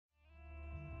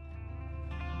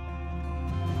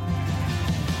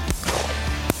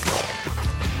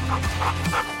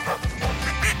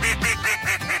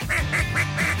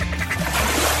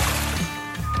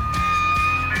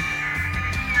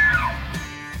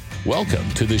Welcome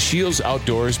to the Shields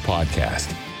Outdoors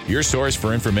Podcast, your source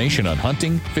for information on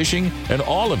hunting, fishing, and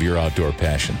all of your outdoor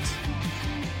passions.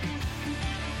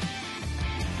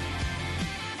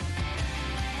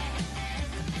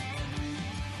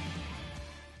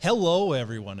 Hello,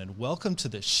 everyone, and welcome to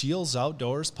the Shields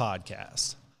Outdoors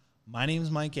Podcast. My name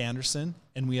is Mike Anderson,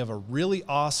 and we have a really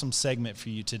awesome segment for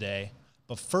you today.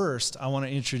 But first, I want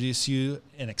to introduce you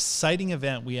an exciting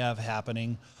event we have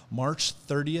happening March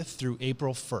 30th through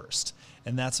April 1st,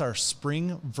 and that's our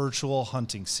Spring Virtual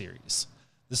Hunting Series.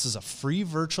 This is a free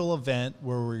virtual event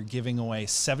where we're giving away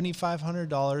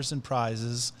 $7,500 in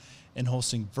prizes and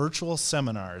hosting virtual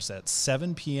seminars at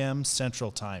 7 p.m. Central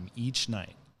Time each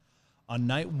night. On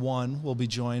night one, we'll be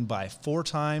joined by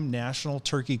four-time national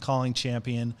turkey calling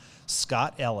champion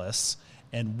Scott Ellis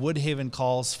and Woodhaven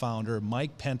Calls founder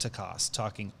Mike Pentecost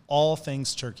talking all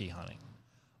things turkey hunting.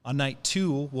 On night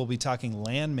two, we'll be talking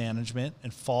land management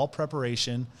and fall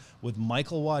preparation with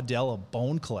Michael Waddell, a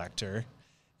bone collector.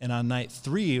 And on night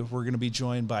three, we're going to be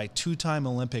joined by two-time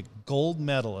Olympic gold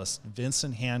medalist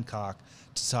Vincent Hancock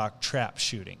to talk trap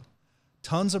shooting.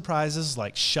 Tons of prizes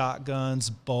like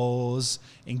shotguns, bows,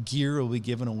 and gear will be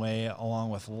given away along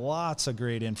with lots of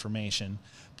great information.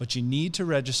 But you need to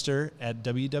register at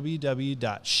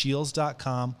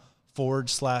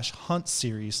www.shields.com/hunt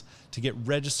series to get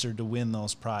registered to win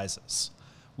those prizes.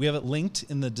 We have it linked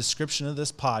in the description of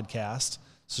this podcast,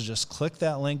 so just click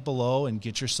that link below and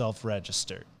get yourself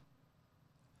registered.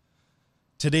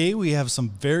 Today we have some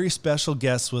very special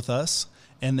guests with us,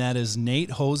 and that is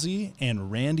Nate Hosey and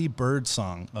Randy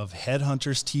Birdsong of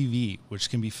Headhunters TV, which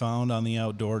can be found on the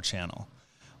Outdoor Channel.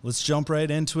 Let's jump right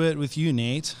into it with you,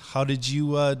 Nate. How did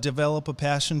you develop a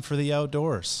passion for the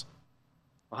outdoors?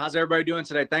 Well, how's everybody doing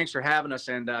today? Thanks for having us.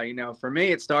 And, for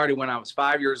me, it started when I was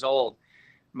 5 years old.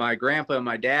 My grandpa and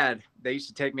my dad, they used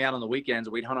to take me out on the weekends.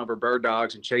 We'd hunt over bird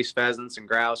dogs and chase pheasants and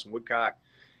grouse and woodcock.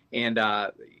 And,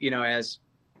 as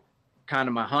kind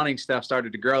of my hunting stuff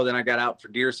started to grow, then I got out for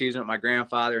deer season with my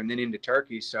grandfather and then into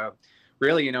turkeys. So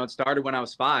really, it started when I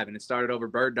was 5, and it started over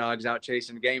bird dogs, out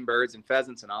chasing game birds and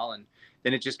pheasants and all. And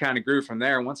then it just kind of grew from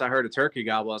there. And once I heard a turkey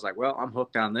gobble, I was like, well, I'm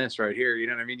hooked on this right here. You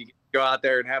know what I mean? You go out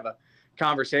there and have a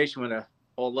conversation with a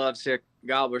old lovesick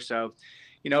gobbler. So,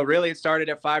 really it started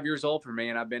at 5 years old for me,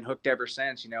 and I've been hooked ever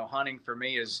since. Hunting for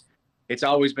me it's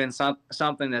always been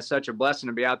something that's such a blessing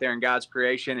to be out there in God's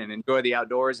creation and enjoy the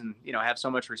outdoors and, have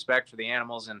so much respect for the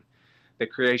animals and the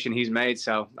creation he's made.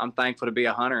 So I'm thankful to be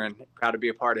a hunter and proud to be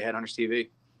a part of Headhunters TV.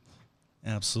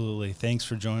 Absolutely. Thanks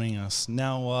for joining us.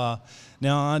 Now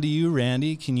on to you,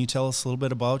 Randy. Can you tell us a little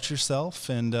bit about yourself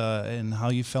and how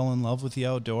you fell in love with the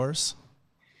outdoors?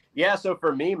 Yeah. So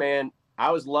for me, man,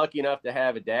 I was lucky enough to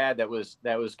have a dad that was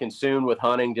consumed with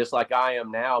hunting just like I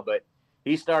am now, but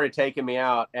he started taking me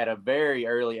out at a very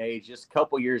early age, just a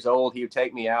couple years old. He would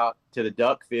take me out to the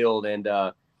duck field and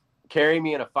carry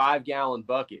me in a 5-gallon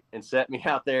bucket and set me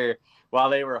out there while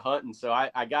they were hunting. So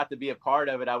I got to be a part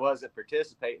of it. I wasn't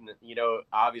participating,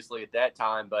 obviously at that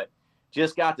time, but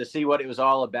just got to see what it was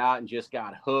all about and just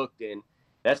got hooked. And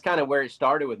that's kind of where it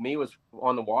started with me, was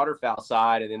on the waterfowl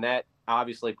side. And then that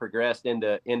obviously progressed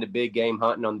into big game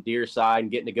hunting on the deer side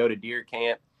and getting to go to deer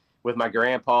camp with my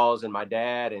grandpas and my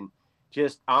dad, and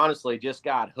just honestly just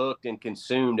got hooked and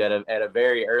consumed at a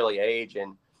very early age.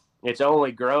 And it's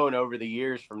only grown over the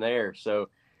years from there. So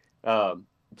to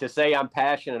say I'm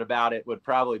passionate about it would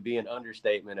probably be an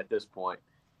understatement at this point.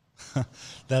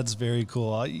 That's very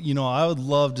cool. I would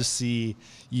love to see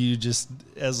you just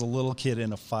as a little kid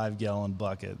in a 5-gallon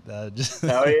bucket. Oh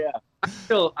yeah.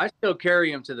 I still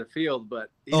carry him to the field,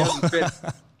 but he doesn't fit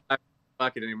the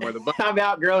bucket anymore. I'm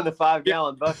outgrowing the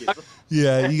 5-gallon bucket.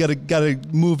 Yeah, you gotta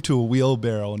move to a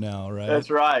wheelbarrow now, right?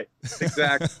 That's right.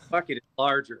 Exactly. The bucket is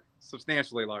larger,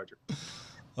 substantially larger.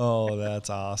 Oh, that's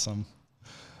awesome.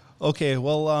 Okay,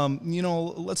 well,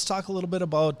 let's talk a little bit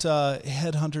about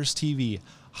Headhunters TV.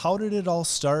 How did it all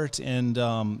start, and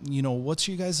what's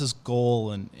your guys' goal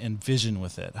and vision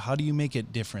with it? How do you make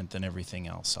it different than everything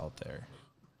else out there?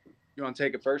 You want to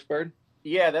take it first, Bird?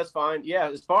 Yeah, that's fine. Yeah,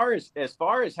 as far as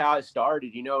how it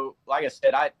started, like I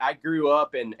said, I grew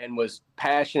up and was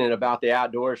passionate about the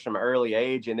outdoors from an early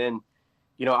age, and then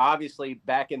obviously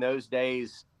back in those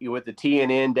days with the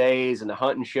TNN days and the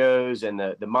hunting shows and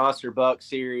the Monster Buck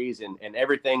series and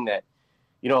everything that,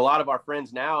 a lot of our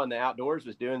friends now in the outdoors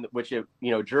was doing, which,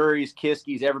 Drury's,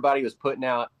 Kiskies, everybody was putting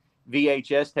out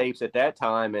VHS tapes at that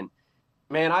time. And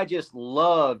man, I just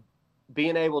loved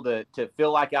being able to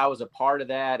feel like I was a part of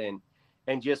that and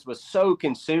just was so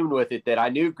consumed with it that I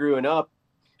knew growing up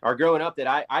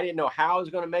that I didn't know how I was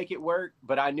going to make it work,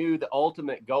 but I knew the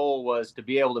ultimate goal was to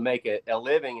be able to make a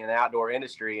living in the outdoor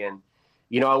industry. And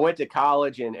I went to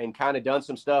college and kind of done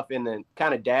some stuff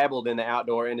kind of dabbled in the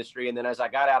outdoor industry. And then as I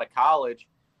got out of college,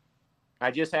 I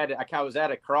was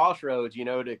at a crossroads,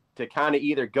 to kind of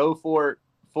either go for it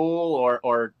full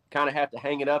or kind of have to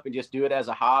hang it up and just do it as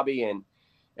a hobby and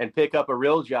pick up a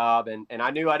real job. And I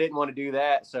knew I didn't want to do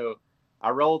that. So I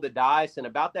rolled the dice. And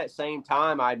about that same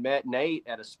time, I met Nate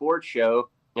at a sports show,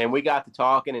 and we got to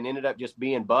talking and ended up just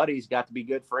being buddies, got to be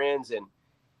good friends. And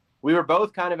we were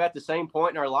both kind of at the same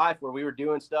point in our life where we were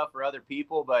doing stuff for other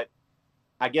people. But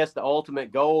I guess the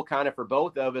ultimate goal kind of for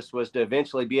both of us was to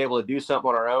eventually be able to do something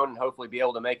on our own and hopefully be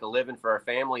able to make a living for our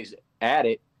families at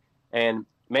it. And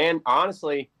man,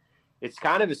 honestly, it's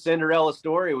kind of a Cinderella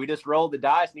story. We just rolled the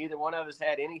dice. Neither one of us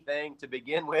had anything to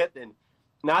begin with. And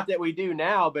not that we do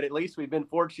now, but at least we've been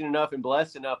fortunate enough and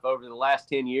blessed enough over the last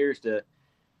 10 years to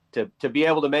be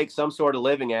able to make some sort of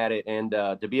living at it and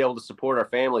to be able to support our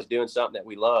families doing something that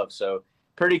we love. So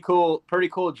pretty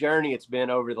cool journey it's been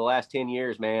over the last 10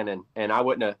 years, man. And I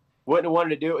wouldn't have wanted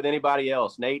to do it with anybody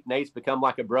else. Nate's become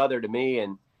like a brother to me,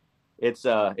 and it's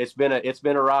been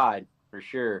a ride for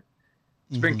sure.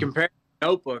 It's been compared to a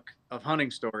notebook of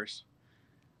hunting stories,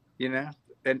 and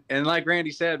like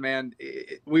Randy said, man,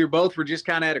 we were just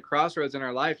kind of at a crossroads in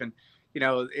our life. And,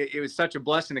 it was such a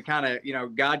blessing to kind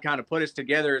of, God kind of put us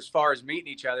together as far as meeting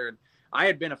each other. And I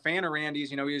had been a fan of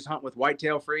Randy's, he was hunting with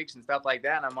whitetail freaks and stuff like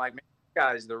that. And I'm like, man, this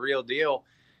guy is the real deal.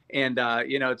 And,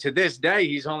 to this day,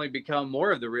 he's only become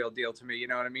more of the real deal to me. You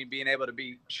know what I mean? Being able to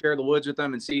share the woods with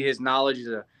him and see his knowledge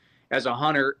as a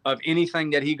hunter of anything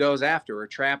that he goes after, or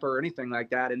trapper or anything like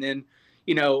that. And then,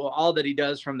 all that he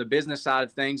does from the business side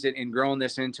of things and growing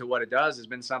this into what it does has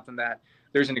been something that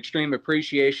there's an extreme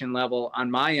appreciation level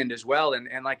on my end as well. And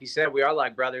like you said, we are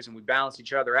like brothers and we balance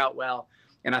each other out well.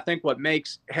 And I think what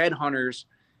makes Headhunters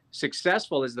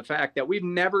successful is the fact that we've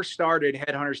never started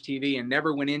Headhunters TV and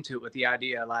never went into it with the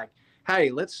idea like, hey,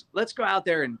 let's go out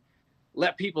there and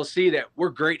let people see that we're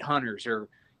great hunters. Or,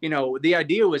 the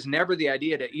idea was never the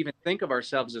idea to even think of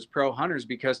ourselves as pro hunters,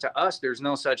 because to us, there's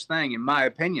no such thing, in my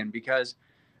opinion, because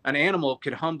an animal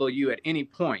could humble you at any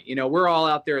point. We're all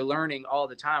out there learning all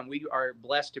the time. We are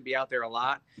blessed to be out there a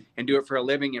lot and do it for a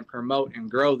living and promote and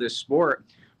grow this sport.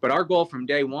 But our goal from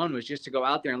day one was just to go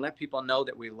out there and let people know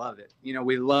that we love it.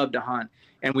 We love to hunt,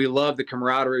 and we love the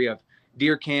camaraderie of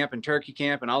deer camp and turkey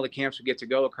camp and all the camps we get to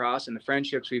go across and the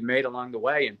friendships we've made along the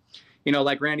way. And,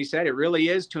 like Randy said, it really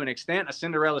is to an extent a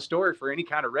Cinderella story for any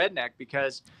kind of redneck,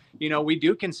 because, we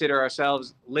do consider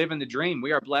ourselves living the dream.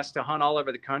 We are blessed to hunt all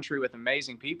over the country with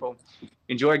amazing people,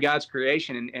 enjoy God's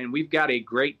creation. And we've got a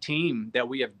great team that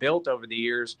we have built over the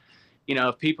years,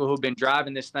 of people who've been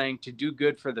driving this thing to do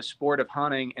good for the sport of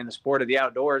hunting and the sport of the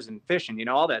outdoors and fishing,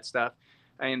 all that stuff.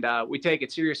 And we take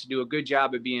it serious to do a good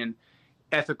job of being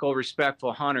ethical,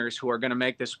 respectful hunters who are going to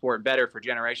make this sport better for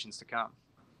generations to come.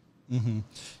 Mm-hmm.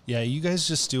 Yeah, you guys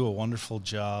just do a wonderful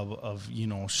job of,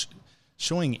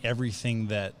 showing everything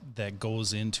that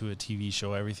goes into a TV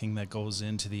show, everything that goes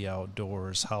into the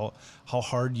outdoors, how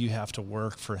hard you have to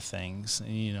work for things,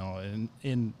 and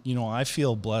I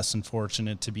feel blessed and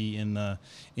fortunate to be in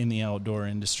the outdoor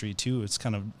industry too. It's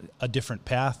kind of a different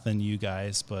path than you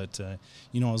guys, but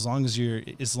as long as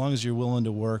you're willing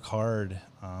to work hard,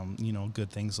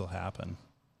 good things will happen.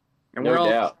 And we're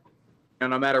all,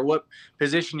 no matter what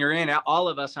position you're in, all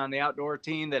of us on the outdoor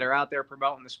team that are out there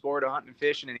promoting the sport of hunting and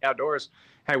fishing and the outdoors,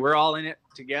 hey, we're all in it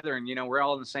together, and we're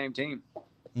all on the same team.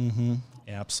 Mm-hmm.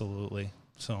 Absolutely.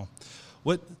 So,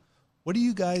 what do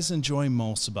you guys enjoy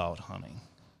most about hunting?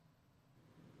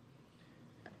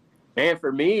 Man,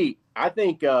 for me, I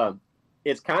think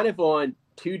it's kind of on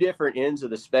two different ends of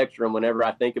the spectrum whenever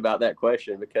I think about that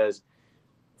question, because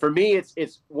for me,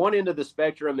 it's one end of the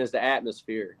spectrum is the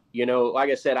atmosphere. Like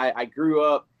I said, I grew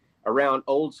up around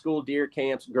old school deer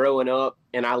camps growing up,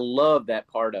 and I love that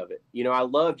part of it. I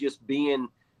love just being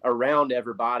around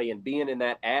everybody and being in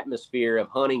that atmosphere of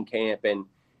hunting camp and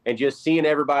just seeing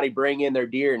everybody bring in their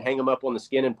deer and hang them up on the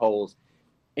skinning poles.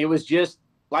 It was just,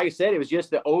 like I said, it was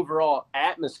just the overall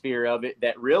atmosphere of it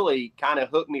that really kind of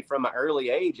hooked me from an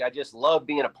early age. I just love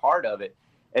being a part of it.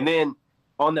 And then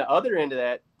on the other end of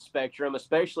that spectrum,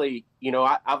 especially,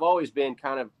 I've always been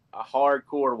kind of a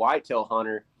hardcore whitetail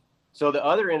hunter. So the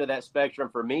other end of that spectrum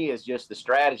for me is just the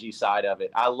strategy side of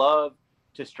it. I love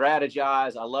to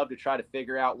strategize. I love to try to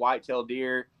figure out whitetail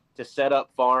deer, to set up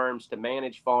farms, to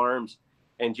manage farms,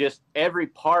 and just every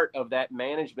part of that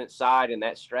management side and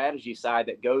that strategy side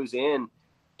that goes in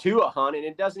to a hunt. And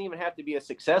it doesn't even have to be a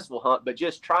successful hunt, but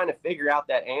just trying to figure out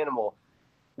that animal.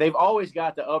 They've always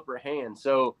got the upper hand.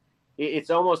 So it's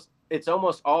almost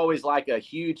always like a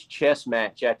huge chess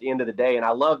match at the end of the day. And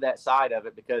I love that side of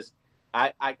it because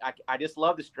I just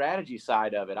love the strategy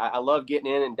side of it. I love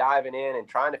getting in and diving in and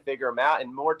trying to figure them out.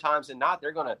 And more times than not,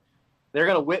 they're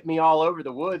gonna whip me all over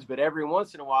the woods. But every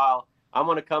once in a while, I'm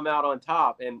gonna come out on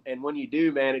top. And when you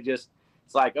do, man, it's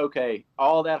like, okay,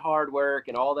 all that hard work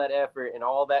and all that effort and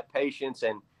all that patience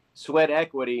and sweat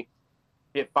equity,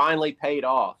 it finally paid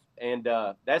off. And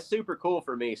that's super cool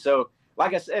for me. So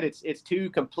like I said, it's two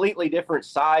completely different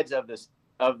sides of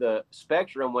the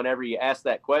spectrum whenever you ask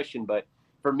that question. But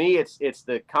for me, it's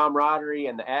the camaraderie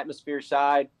and the atmosphere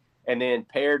side, and then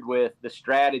paired with the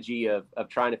strategy of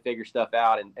trying to figure stuff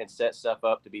out and set stuff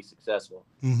up to be successful.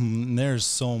 Mm-hmm. And there's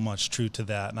so much truth to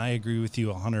that. And I agree with you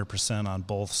 100% on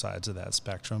both sides of that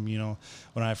spectrum. You know,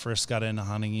 when I first got into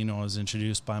hunting, you know, I was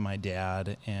introduced by my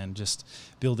dad and just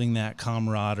building that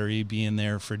camaraderie, being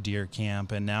there for deer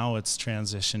camp. And now it's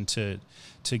transitioned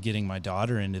to getting my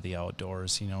daughter into the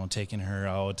outdoors, you know, taking her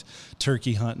out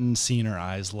turkey hunting, seeing her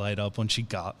eyes light up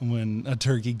when a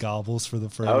turkey gobbles for the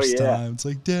first time. It's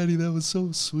like, Daddy, that was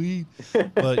so sweet.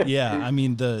 But yeah, I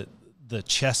mean, the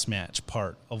chess match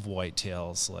part of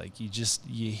whitetails, like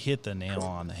you hit the nail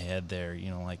on the head there,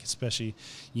 you know, like, especially,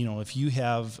 you know, if you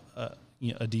have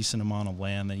a decent amount of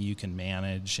land that you can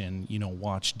manage and, you know,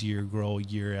 watch deer grow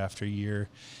year after year.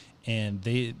 And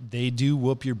they do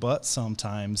whoop your butt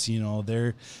sometimes, you know,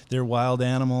 they're wild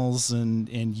animals and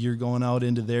you're going out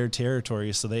into their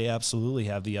territory. So they absolutely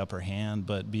have the upper hand,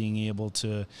 but being able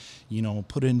to, you know,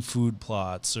 put in food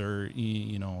plots or,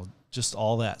 you know, just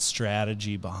all that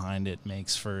strategy behind it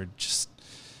makes for just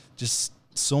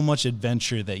so much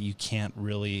adventure that you can't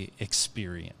really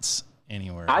experience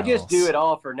anywhere else. I just do it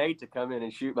all for Nate to come in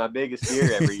and shoot my biggest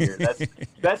deer every year.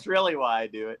 That's really why I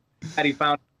do it. And he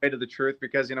found a way to the truth,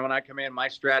 because, you know, when I come in, my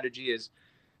strategy is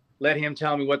let him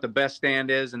tell me what the best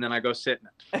stand is, and then I go sit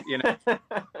in it. You know,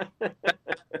 that's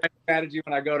my strategy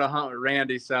when I go to hunt with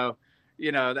Randy. So,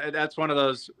 you know, that's one of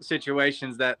those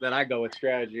situations that I go with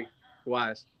strategy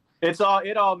wise. It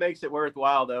all makes it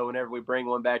worthwhile though. Whenever we bring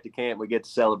one back to camp, we get to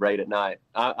celebrate at night.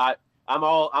 I'm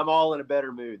all in a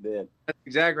better mood then. That's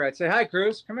exactly right. Say hi,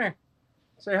 Cruz. Come here.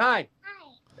 Say hi.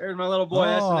 There's my little boy.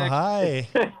 Oh, hi.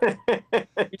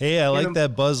 Hey, I like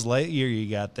that Buzz Lightyear you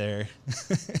got there.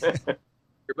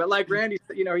 But like Randy,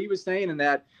 you know, he was saying in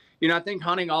that, you know, I think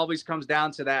hunting always comes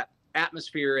down to that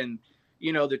atmosphere and,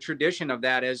 you know, the tradition of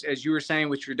that, as you were saying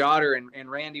with your daughter and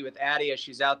Randy with Addie, as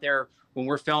she's out there when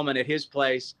we're filming at his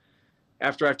place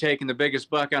after I've taken the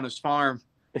biggest buck on his farm.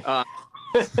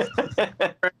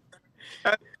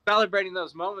 Celebrating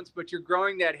those moments, but you're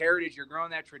growing that heritage, you're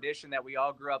growing that tradition that we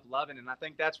all grew up loving. And I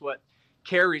think that's what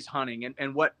carries hunting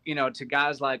and what, you know, to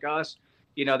guys like us,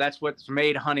 you know, that's what's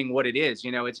made hunting what it is.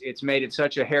 You know, it's made it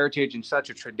such a heritage and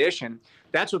such a tradition.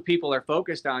 That's what people are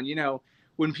focused on. You know,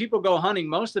 when people go hunting,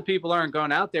 most of the people aren't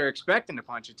going out there expecting to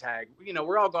punch a tag. You know,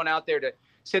 we're all going out there to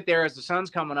sit there as the sun's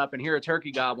coming up and hear a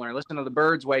turkey gobbling or listen to the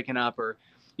birds waking up, or,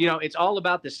 you know, it's all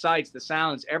about the sights, the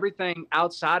sounds, everything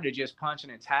outside of just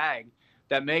punching a tag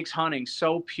that makes hunting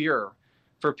so pure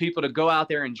for people to go out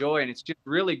there and enjoy. And it's just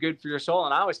really good for your soul.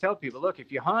 And I always tell people, look,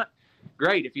 if you hunt,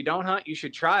 great. If you don't hunt, you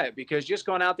should try it, because just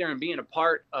going out there and being a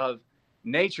part of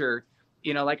nature,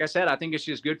 you know, like I said, I think it's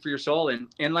just good for your soul.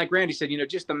 And like Randy said, you know,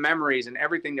 just the memories and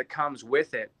everything that comes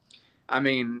with it. I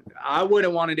mean, I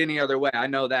wouldn't want it any other way. I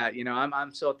know that, you know,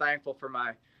 I'm so thankful for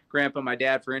my grandpa and my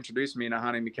dad for introducing me into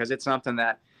hunting, because it's something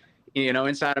that, you know,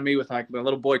 inside of me with like my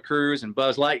little boy Cruz and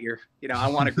Buzz Lightyear, you know, I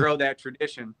want to grow that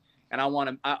tradition, and I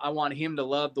want him to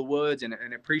love the woods and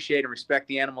appreciate and respect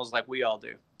the animals like we all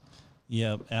do.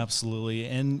 Yeah, absolutely.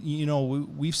 And, you know,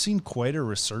 we've seen quite a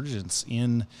resurgence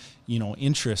in, you know,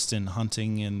 interest in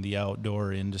hunting in the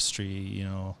outdoor industry. You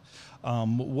know,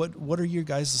 what are your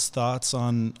guys' thoughts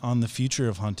on the future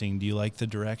of hunting? Do you like the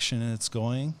direction it's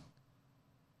going?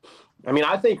 I mean,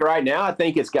 I think right now, I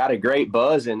think it's got a great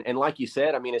buzz. And like you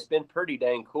said, I mean, it's been pretty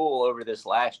dang cool over this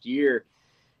last year.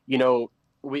 You know,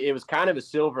 it was kind of a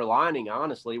silver lining,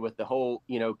 honestly, with the whole,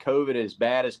 you know, COVID, as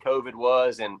bad as COVID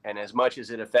was and as much as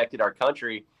it affected our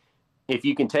country. If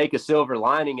you can take a silver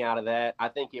lining out of that, I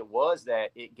think it was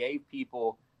that it gave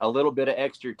people a little bit of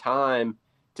extra time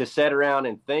to sit around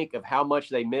and think of how much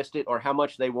they missed it or how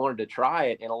much they wanted to try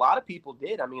it. And a lot of people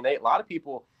did. I mean, a lot of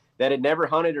people that had never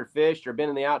hunted or fished or been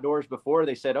in the outdoors before,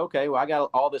 they said, okay, well, I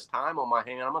got all this time on my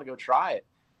hand, I'm going to go try it.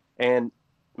 And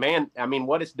man, I mean,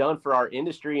 what it's done for our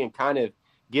industry and kind of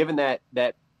given that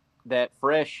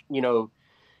fresh, you know,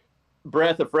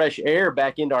 breath of fresh air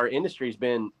back into our industry has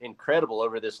been incredible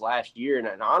over this last year.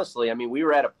 And honestly, I mean, we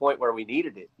were at a point where we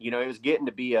needed it. You know, it was getting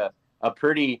to be a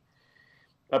pretty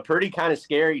a pretty kind of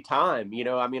scary time. You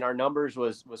know, I mean, our numbers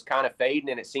was kind of fading,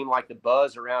 and it seemed like the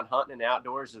buzz around hunting and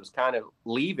outdoors was kind of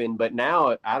leaving. But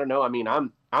now, I don't know. I mean,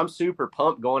 I'm super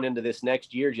pumped going into this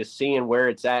next year, just seeing where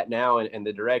it's at now and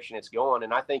the direction it's going.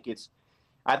 And I think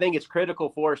it's critical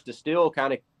for us to still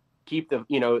kind of keep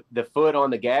the foot on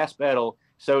the gas pedal,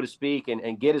 so to speak,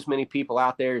 and get as many people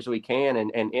out there as we can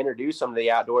and introduce them to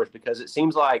the outdoors, because it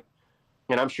seems like,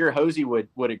 and I'm sure Hosey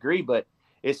would agree, but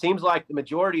it seems like the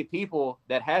majority of people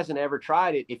that hasn't ever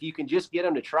tried it, if you can just get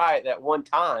them to try it that one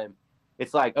time,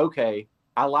 it's like, okay,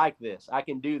 I like this, I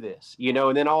can do this,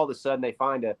 and then all of a sudden they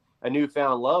find a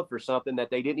newfound love for something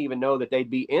that they didn't even know that they'd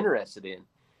be interested in.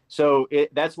 So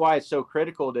that's why it's so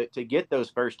critical to get those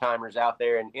first timers out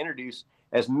there and introduce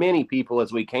as many people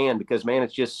as we can, because man,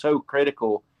 it's just so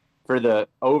critical for the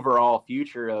overall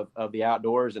future of the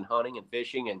outdoors and hunting and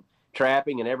fishing and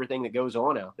trapping and everything that goes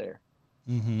on out there.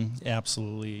 Mm-hmm.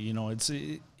 Absolutely.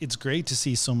 It's great to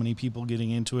see so many people getting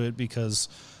into it, because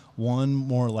one,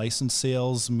 more license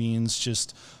sales means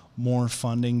just more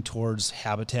funding towards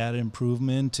habitat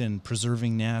improvement and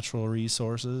preserving natural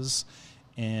resources.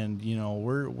 And,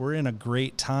 we're in a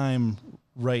great time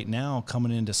right now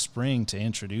coming into spring to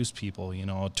introduce people.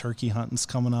 Turkey hunting's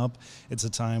coming up. It's a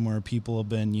time where people have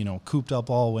been, cooped up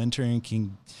all winter and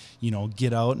can,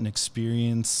 get out and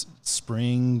experience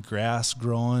spring, grass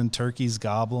growing, turkeys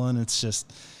gobbling. It's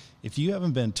just, if you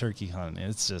haven't been turkey hunting,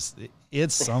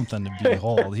 it's something to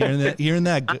behold.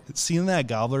 Seeing that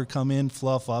gobbler come in,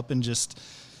 fluff up, and just,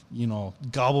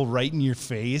 gobble right in your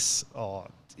face. Oh,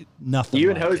 nothing. You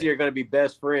and Hosey are going to be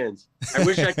best friends. I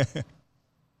wish I could.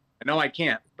 I know I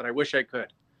can't, but I wish I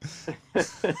could.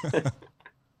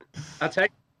 I'll tell you,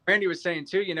 Randy was saying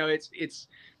too,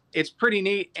 it's pretty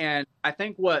neat. And I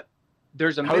think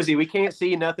there's a Hosey, we can't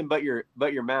see nothing but your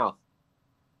mouth.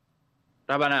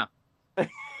 How about now?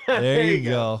 There you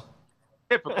go.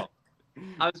 Typical.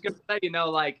 I was going to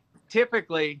say,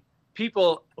 typically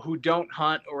people who don't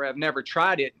hunt or have never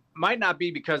tried it might not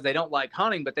be because they don't like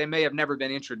hunting, but they may have never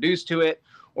been introduced to it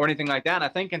or anything like that. And I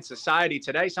think in society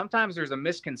today, sometimes there's a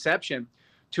misconception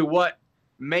to what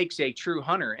makes a true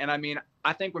hunter. And I mean,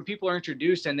 I think when people are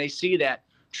introduced and they see that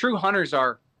true hunters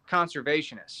are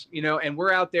conservationists, and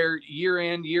we're out there year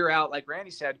in, year out, like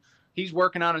Randy said, he's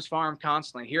working on his farm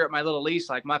constantly. Here at my little lease,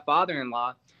 like my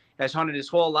father-in-law has hunted his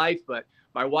whole life, but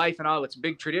my wife and all, it's a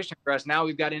big tradition for us. Now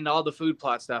we've got into all the food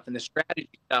plot stuff and the strategy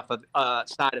stuff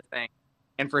side of things.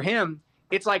 And for him,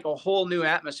 it's like a whole new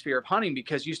atmosphere of hunting,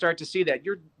 because you start to see that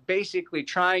you're basically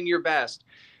trying your best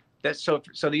so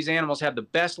these animals have the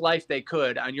best life they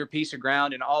could on your piece of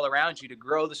ground and all around you, to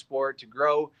grow the sport, to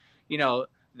grow,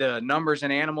 the numbers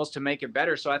in animals, to make it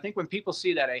better. So I think when people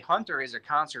see that a hunter is a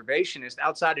conservationist,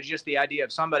 outside of just the idea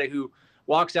of somebody who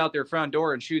walks out their front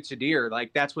door and shoots a deer,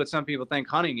 like that's what some people think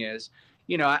hunting is,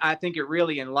 I think it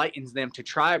really enlightens them to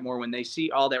try it more when they see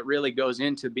all that really goes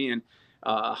into being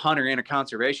a hunter and a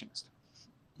conservationist.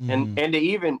 And to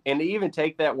even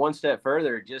take that one step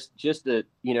further, just to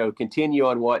continue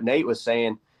on what Nate was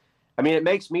saying, I mean, it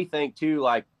makes me think too.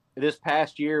 Like this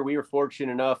past year, we were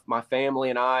fortunate enough, my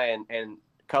family and I and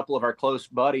a couple of our close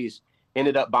buddies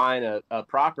ended up buying a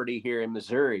property here in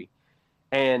Missouri.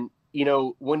 And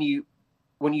when you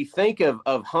think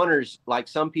of hunters, like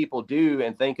some people do,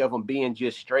 and think of them being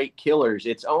just straight killers,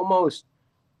 it's almost,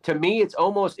 to me,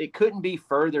 it couldn't be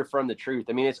further from the truth.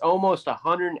 I mean, it's almost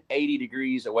 180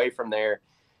 degrees away from there.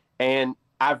 And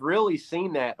I've really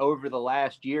seen that over the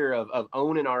last year of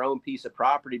owning our own piece of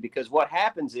property, because what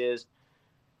happens is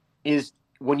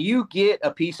when you get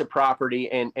a piece of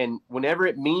property and whenever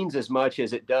it means as much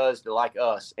as it does to like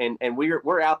us, and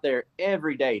we're out there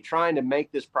every day trying to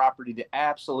make this property the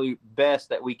absolute best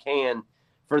that we can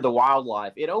for the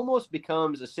wildlife, it almost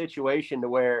becomes a situation to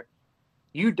where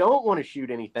you don't want to shoot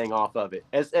anything off of it.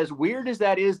 As weird as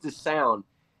that is to sound,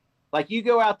 like you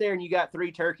go out there and you got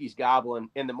 3 turkeys gobbling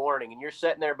in the morning, and you're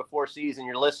sitting there before season,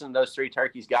 you're listening to those 3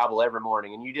 turkeys gobble every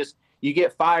morning, and you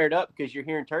get fired up because you're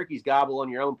hearing turkeys gobble on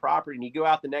your own property, and you go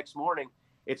out the next morning,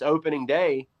 it's opening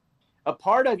day. A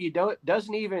part of you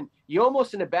you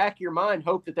almost in the back of your mind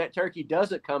hope that turkey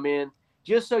doesn't come in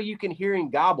just so you can hear him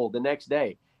gobble the next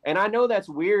day. And I know that's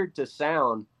weird to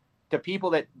sound to people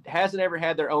that hasn't ever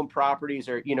had their own properties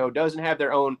or, doesn't have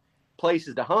their own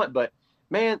places to hunt. But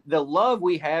man, the love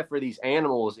we have for these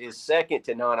animals is second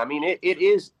to none. I mean, it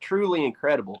is truly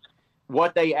incredible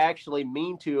what they actually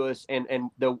mean to us, and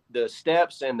the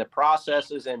steps and the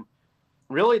processes, and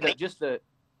really the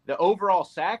overall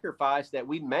sacrifice that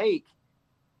we make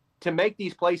to make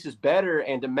these places better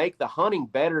and to make the hunting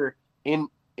better in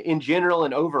general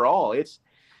and overall.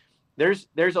 There's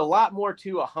a lot more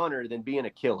to a hunter than being a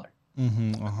killer.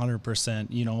 100%.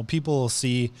 You know, people will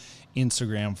see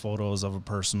Instagram photos of a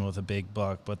person with a big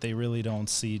buck, but they really don't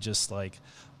see just like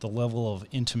the level of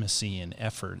intimacy and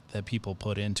effort that people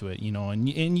put into it, you know, and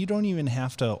you don't even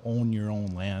have to own your own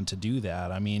land to do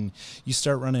that. I mean, you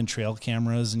start running trail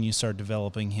cameras and you start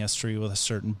developing history with a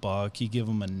certain buck, you give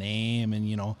them a name, and,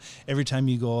 you know, every time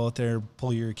you go out there,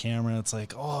 pull your camera, it's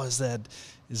like, oh, is that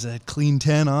Clean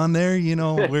 10 on there? You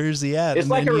know, where's he at? It's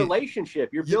like a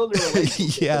relationship. You're building a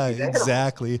relationship. Yeah,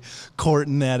 exactly.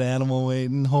 Courting that animal,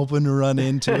 waiting, hoping to run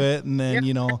into it. And then,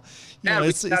 you know,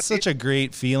 it's such a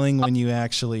great feeling when you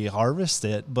actually harvest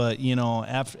it. But, you know,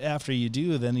 after you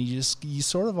do, then you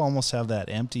sort of almost have that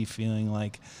empty feeling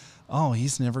like, oh,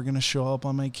 he's never going to show up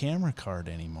on my camera card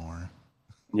anymore.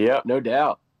 Yeah, no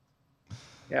doubt.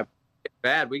 Yeah, it's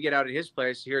bad. We get out at his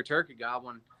place, hear a turkey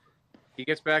gobbling. He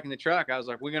gets back in the truck. I was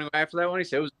like, "We're gonna go after that one." He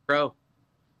said, "It was a crow."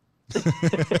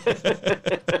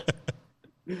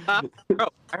 Crow.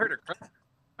 I heard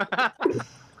a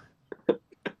crow.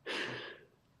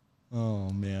 Oh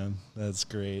man, that's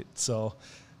great. So,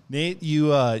 Nate,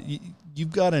 you've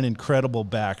got an incredible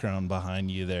background behind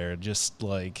you there. Just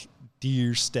like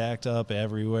deer stacked up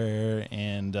everywhere,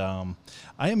 and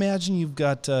I imagine you've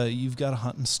got a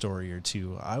hunting story or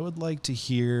two. I'd like to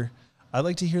hear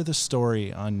the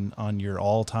story on your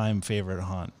all-time favorite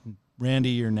hunt. Randy,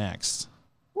 you're next.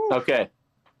 Okay.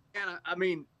 And I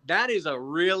mean, that is a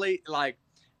really,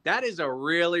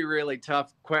 really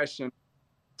tough question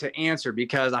to answer,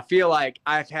 because I feel like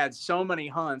I've had so many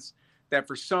hunts that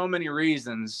for so many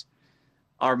reasons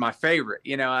are my favorite.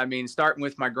 You know, I mean, starting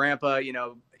with my grandpa, you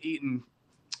know, eating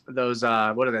those,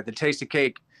 what are they? The Tasty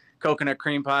Cake coconut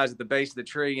cream pies at the base of the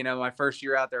tree, you know, my first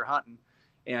year out there hunting.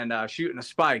 And shooting a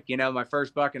spike, you know, my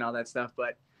first buck and all that stuff.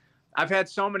 But I've had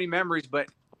so many memories. But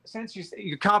since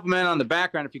you compliment on the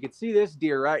background, if you could see this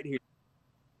deer right here,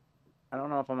 I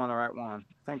don't know if I'm on the right one.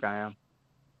 I think I am.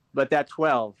 But that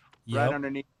 12 right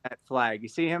underneath that flag, you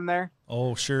see him there?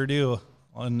 Oh, sure do.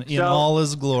 In all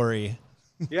his glory.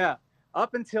 Yeah.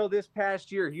 Up until this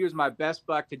past year, he was my best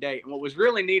buck to date. And what was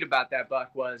really neat about that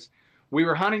buck was we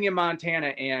were hunting in Montana,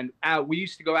 and we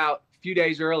used to go out a few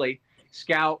days early,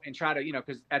 scout, and try to, you know,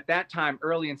 because at that time,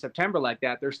 early in September like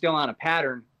that, they're still on a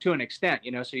pattern to an extent,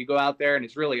 you know, so you go out there and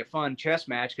it's really a fun chess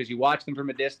match because you watch them from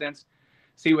a distance,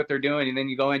 see what they're doing, and then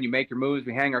you go in, you make your moves,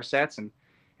 we hang our sets and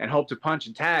hope to punch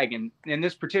and tag. And in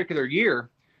this particular year,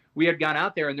 we had gone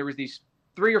out there and there was these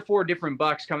 3 or 4 different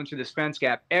bucks coming through this fence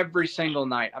gap every single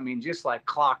night. I mean, just like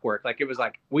clockwork. Like it was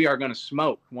like, we are going to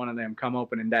smoke one of them come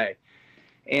opening day.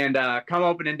 And come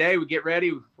opening day, we get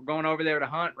ready. We're going over there to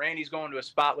hunt. Randy's going to a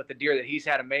spot with a deer that he's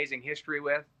had amazing history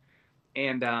with.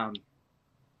 And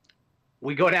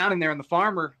we go down in there, and the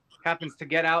farmer happens to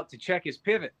get out to check his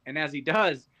pivot. And as he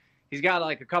does, he's got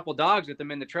like a couple dogs with him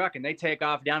in the truck, and they take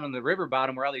off down on the river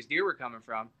bottom where all these deer were coming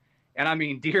from. And I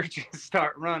mean, deer just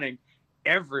start running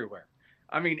everywhere.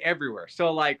 I mean, everywhere.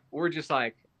 So like, we're just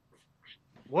like,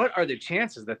 what are the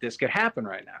chances that this could happen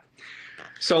right now?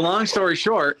 So long story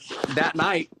short, that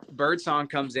night, Birdsong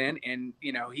comes in, and,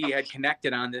 you know, he had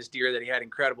connected on this deer that he had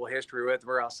incredible history with.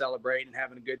 We're all celebrating and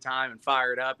having a good time and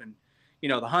fired up. And, you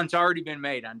know, the hunt's already been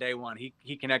made on day one.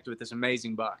 He connected with this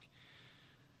amazing buck.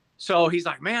 So he's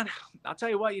like, man, I'll tell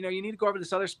you what, you know, you need to go over to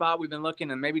this other spot. We've been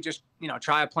looking, and maybe just, you know,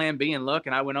 try a plan B and look.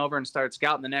 And I went over and started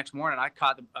scouting the next morning. I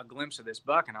caught a glimpse of this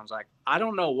buck, and I was like, I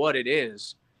don't know what it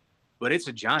is, but it's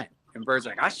a giant. And Bird's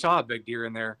like, I saw a big deer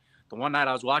in there the one night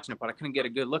I was watching it, but I couldn't get a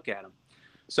good look at him.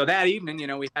 So that evening, you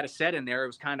know, we had a set in there. It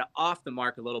was kind of off the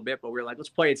mark a little bit, but we were like, let's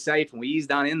play it safe. And we eased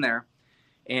on in there,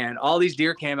 and all these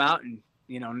deer came out, and,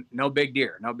 you know, no big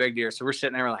deer. So we're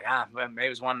sitting there, we're like, maybe it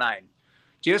was one night.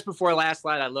 Just before last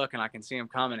light, I look, and I can see him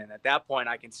coming. And at that point,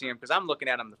 I can see him, because I'm looking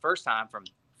at him the first time from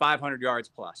 500 yards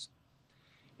plus.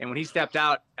 And when he stepped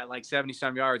out at like 70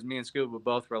 some yards, me and Scuba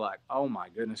both were like, oh my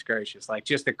goodness gracious, like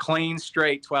just a clean,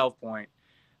 straight 12 point.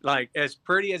 Like as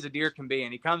pretty as a deer can be.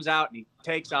 And he comes out and he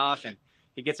takes off, and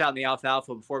he gets out in the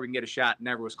alfalfa before we can get a shot, and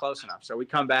never was close enough. So we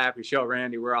come back, we show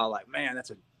Randy, we're all like, man, that's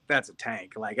a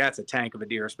tank. Like that's a tank of a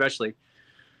deer, especially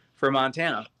for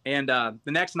Montana. And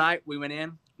the next night we went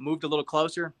in, moved a little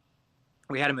closer.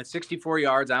 We had him at 64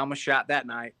 yards. I almost shot that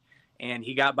night, and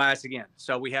he got by us again.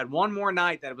 So we had one more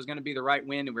night that it was going to be the right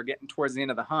wind, and we we're getting towards the end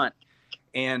of the hunt.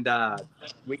 And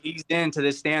we eased into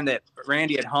this stand that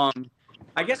Randy had hung.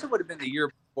 I guess it would have been the year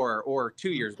before or 2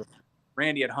 years before.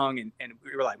 Randy had hung, and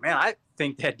we were like, man, I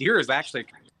think that deer is actually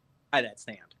by that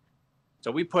stand.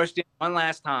 So we pushed in one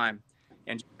last time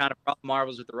and just kind of brought the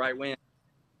marbles with the right wind.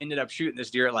 Ended up shooting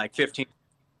this deer at like 15,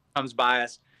 comes by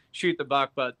us, shoot the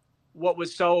buck. But what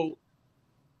was so,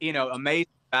 you know, amazing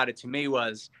about it to me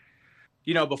was,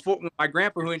 you know, before my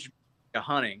grandpa who introduced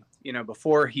hunting,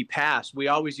 before he passed, we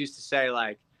always used to say,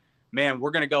 like, man,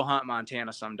 we're going to go hunt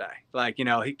Montana someday. Like,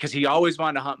 because he always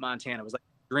wanted to hunt Montana. It was like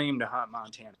a dream to hunt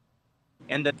Montana.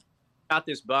 And about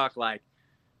this buck, like,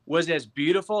 was as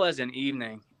beautiful as an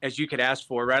evening as you could ask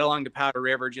for, right along the Powder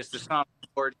River, just the sun,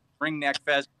 ringneck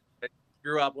pheasant that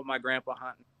grew up with my grandpa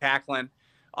hunting, cackling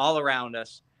all around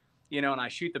us, and I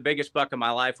shoot the biggest buck of my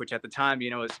life, which at the time,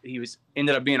 he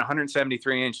ended up being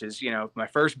 173 inches, my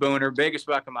first booner, biggest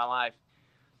buck of my life.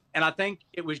 And I think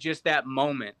it was just that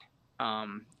moment. I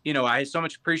had so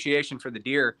much appreciation for the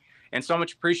deer and so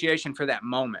much appreciation for that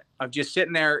moment of just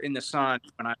sitting there in the sun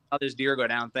when I saw this deer go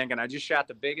down, thinking I just shot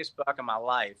the biggest buck of my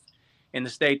life in the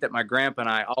state that my grandpa and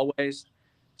I always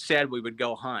said we would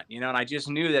go hunt, and I just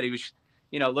knew that he was,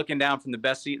 looking down from the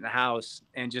best seat in the house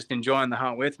and just enjoying the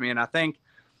hunt with me. And I think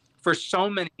for so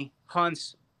many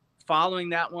hunts following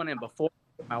that one and before,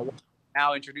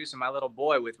 now introducing my little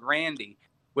boy with Randy,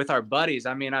 with our buddies,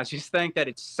 I mean, I just think that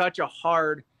it's such a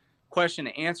hard question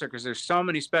to answer because there's so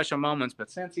many special moments. But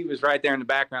since he was right there in the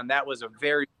background, that was a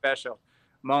very special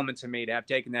moment to me to have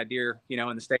taken that deer,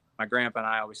 in the state my grandpa and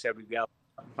I always said we'd go.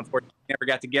 Unfortunately, never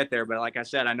got to get there, but like I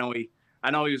said, I know he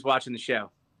was watching the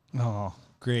show. Oh,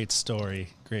 great story.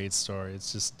 Great story.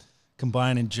 It's just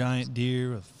combining giant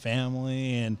deer with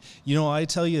family. And, I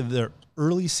tell you, the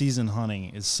early season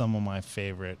hunting is some of my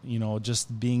favorite,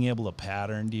 just being able to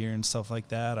pattern deer and stuff like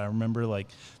that. I remember like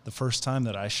the first time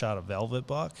that I shot a velvet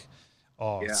buck.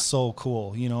 Oh, yeah. It's so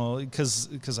cool,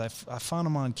 because I found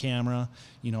him on camera,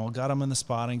 got him in the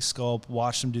spotting scope,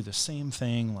 watched him do the same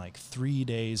thing like 3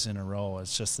 days in a row.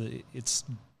 It's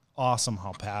awesome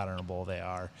how patternable they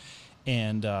are.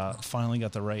 And finally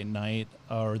got the right night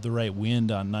or the right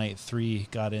wind on night 3,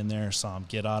 got in there, saw him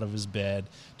get out of his bed,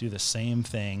 do the same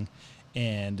thing.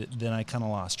 And then I kind of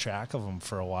lost track of him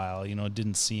for a while,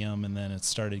 didn't see him. And then it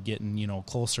started getting,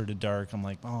 closer to dark. I'm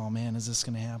like, oh man, is this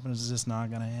going to happen? Is this not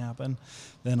going to happen?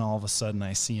 Then all of a sudden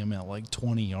I see him at like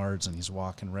 20 yards and he's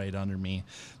walking right under me.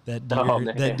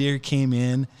 That deer came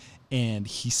in and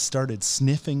he started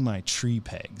sniffing my tree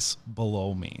pegs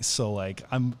below me. So like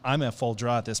I'm at full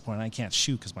draw at this point. I can't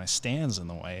shoot because my stand's in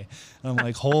the way. And I'm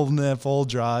like holding that full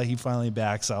draw. He finally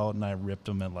backs out and I ripped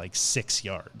him at like 6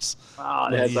 yards. Oh,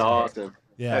 that's awesome.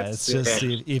 Yeah, it's just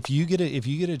if you get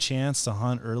a chance to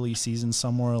hunt early season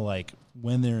somewhere, like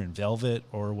when they're in velvet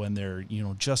or when they're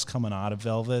just coming out of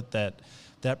velvet, that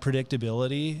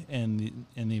predictability and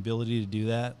the ability to do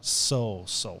that, so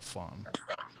fun.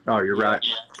 Oh, you're right.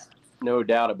 No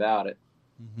doubt about it.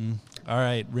 Mm-hmm. All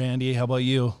right, Randy, how about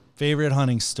you? Favorite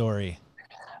hunting story?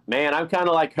 Man, I'm kind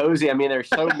of like Hosey. I mean, there's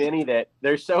so many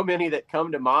that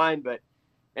come to mind, but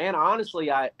man, honestly,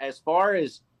 as far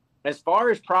as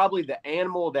probably the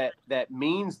animal that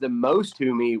means the most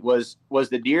to me was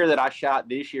the deer that I shot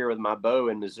this year with my bow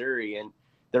in Missouri. And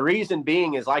the reason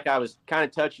being is, like I was kind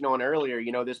of touching on earlier,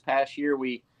 this past year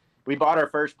we bought our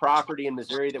first property in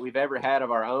Missouri that we've ever had of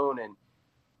our own. And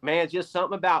man, just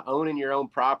something about owning your own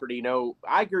property.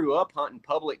 I grew up hunting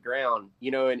public ground,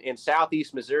 in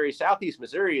Southeast Missouri. Southeast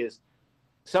Missouri is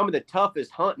some of the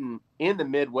toughest hunting in the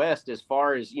Midwest as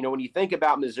far as, when you think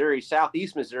about Missouri,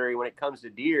 Southeast Missouri, when it comes to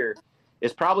deer,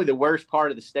 is probably the worst part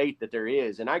of the state that there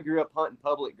is. And I grew up hunting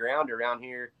public ground around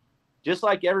here, just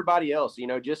like everybody else,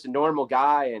 just a normal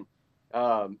guy.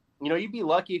 And, you'd be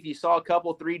lucky if you saw a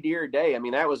couple, 3 deer a day. I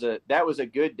mean, that was a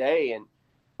good day. And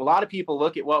a lot of people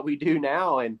look at what we do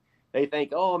now and they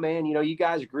think, oh man, you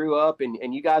guys grew up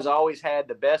and you guys always had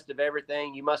the best of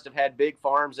everything. You must have had big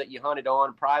farms that you hunted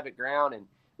on, private ground. And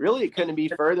really it couldn't be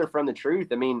further from the truth.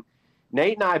 I mean,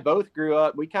 Nate and I both grew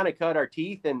up, we kind of cut our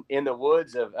teeth in the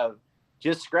woods of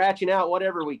just scratching out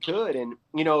whatever we could. And,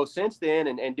 since then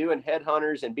and doing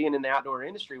headhunters and being in the outdoor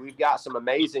industry, we've had some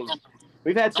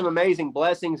amazing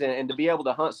blessings and to be able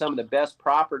to hunt some of the best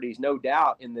properties, no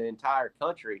doubt, in the entire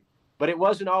country. But it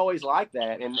wasn't always like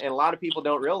that, and a lot of people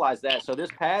don't realize that. So this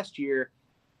past year,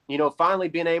 finally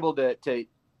being able to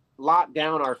lock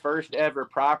down our first ever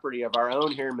property of our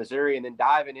own here in Missouri, and then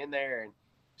diving in there and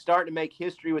starting to make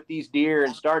history with these deer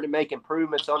and starting to make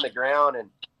improvements on the ground. And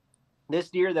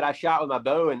this deer that I shot with my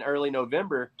bow in early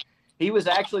November, he was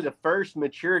actually the first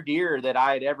mature deer that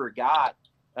I had ever got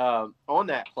on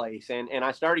that place. And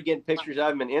I started getting pictures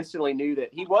of him and instantly knew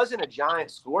that he wasn't a giant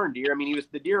scoring deer. I mean,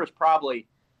 the deer was probably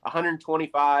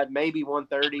 125, maybe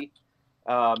 130,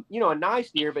 a nice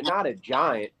deer, but not a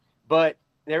giant. But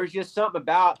there was just something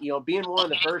about, being one of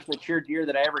the first mature deer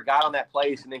that I ever got on that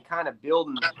place and then kind of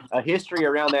building a history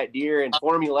around that deer and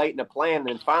formulating a plan. And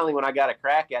then finally, when I got a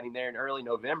crack at him there in early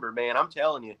November, man, I'm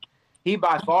telling you, he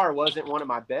by far wasn't one of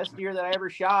my best deer that I ever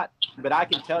shot. But I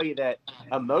can tell you that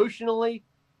emotionally,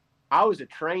 I was a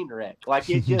train wreck. Like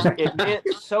it meant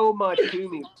so much to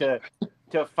me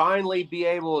to finally be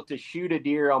able to shoot a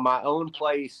deer on my own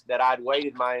place that I'd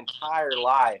waited my entire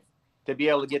life to be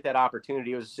able to get that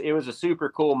opportunity. It was a super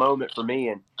cool moment for me.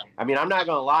 And I mean, I'm not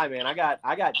going to lie, man, I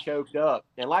got choked up.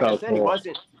 And like I said, cool.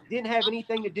 didn't have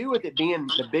anything to do with it being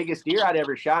the biggest deer I'd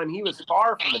ever shot. I mean, he was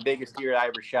far from the biggest deer I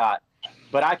ever shot.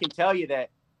 But I can tell you that,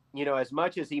 you know, as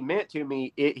much as he meant to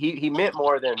me, he meant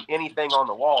more than anything on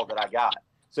the wall that I got.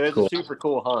 So it's a super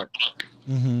cool hunt.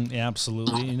 Mm-hmm,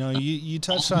 absolutely. You know, you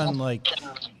touched on, like,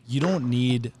 you don't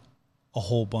need a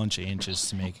whole bunch of inches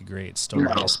to make a great story,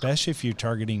 especially if you're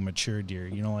targeting mature deer.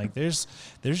 You know, like there's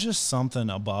just something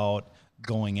about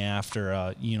going after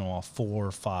a 4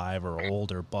 or 5 or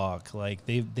older buck. Like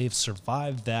they've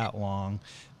survived that long.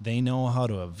 They know how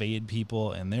to evade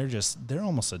people, and they're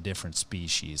almost a different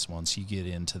species once you get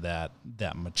into that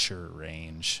mature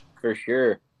range. For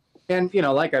sure. And, you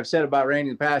know, like I've said about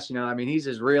Randy in the past, you know, I mean, he's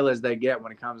as real as they get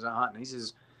when it comes to hunting. He's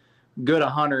as good a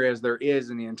hunter as there is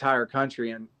in the entire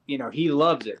country. And, you know, he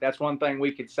loves it. That's one thing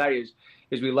we could say is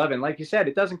we love it. And like you said,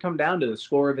 it doesn't come down to the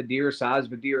score of a deer, size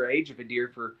of a deer, age of a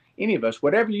deer for any of us.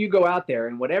 Whatever you go out there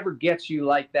and whatever gets you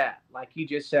like that, like you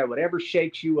just said, whatever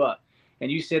shakes you up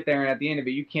and you sit there and at the end of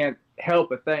it, you can't help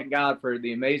but thank God for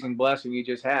the amazing blessing you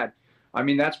just had. I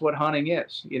mean, that's what hunting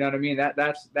is. You know what I mean?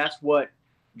 That's what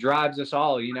drives us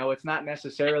all. You know, it's not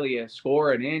necessarily a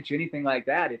score, an inch, anything like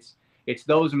that. It's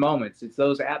those moments, it's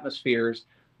those atmospheres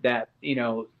that, you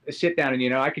know, sit down and, you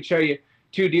know, I could show you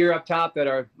 2 deer up top that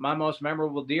are my most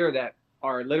memorable deer that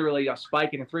are literally a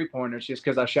spike and a 3-pointers just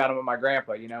because I shot them with my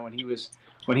grandpa, you know, when he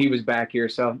was back here.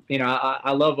 So, you know,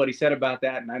 I love what he said about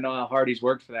that, and I know how hard he's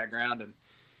worked for that ground. And,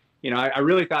 you know, I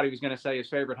really thought he was going to say his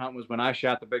favorite hunt was when I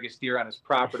shot the biggest deer on his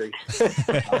property.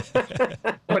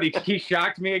 But he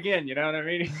shocked me again, you know what I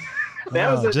mean?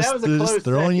 That was a close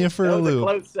throwing second. You for a loop. A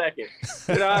close second.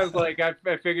 You know, I was like, I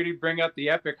figured he'd bring up the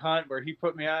epic hunt where he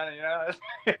put me on, you know.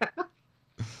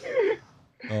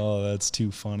 Oh, that's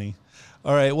too funny.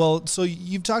 All right. Well, so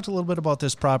you've talked a little bit about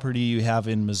this property you have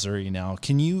in Missouri now.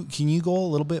 Can you go a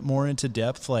little bit more into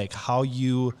depth, like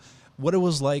what it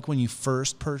was like when you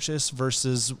first purchased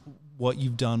versus what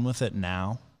you've done with it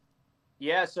now?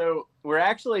 Yeah. So we're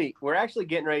actually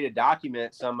getting ready to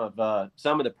document some of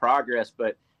the progress,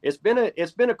 but it's been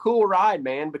a cool ride,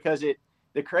 man, because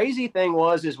the crazy thing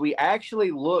is we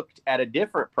actually looked at a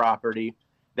different property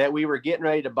that we were getting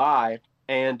ready to buy.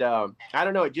 And I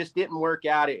don't know, it just didn't work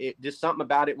out. It just, something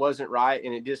about it wasn't right.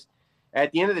 And it just,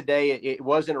 at the end of the day, it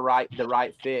wasn't the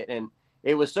right fit. And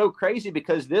it was so crazy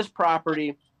because this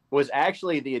property was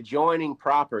actually the adjoining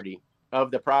property of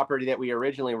the property that we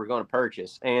originally were going to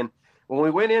purchase. And when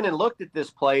we went in and looked at this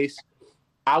place,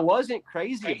 I wasn't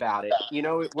crazy about it. You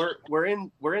know, we're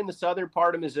in the southern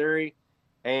part of Missouri,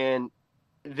 and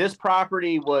this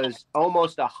property was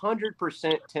almost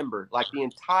 100% timber. Like the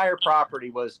entire property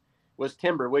was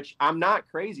timber, which I'm not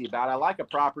crazy about. I like a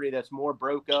property that's more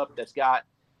broke up, that's got,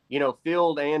 you know,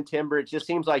 field and timber. It just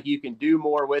seems like you can do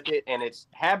more with it, and it's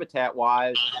habitat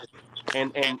wise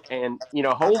and you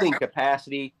know, holding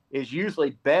capacity is usually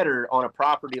better on a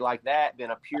property like that than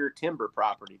a pure timber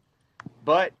property.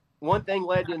 But one thing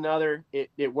led to another.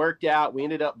 It worked out. We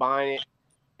ended up buying it,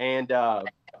 and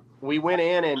we went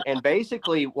in and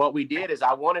basically what we did is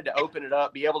I wanted to open it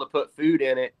up, be able to put food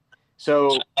in it.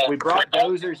 So we brought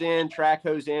dozers in, track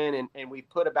hose in, and we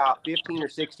put about 15 or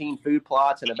 16 food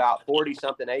plots and about 40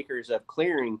 something acres of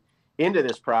clearing into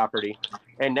this property.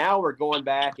 And now we're going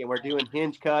back and we're doing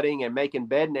hinge cutting and making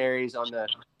bedding areas on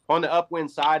the upwind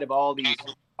side of all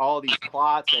these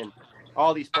plots and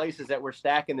all these places that we're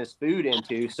stacking this food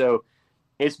into. So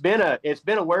it's been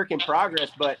a work in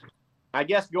progress, but I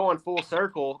guess going full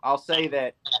circle, I'll say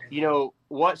that, you know,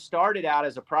 what started out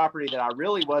as a property that I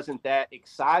really wasn't that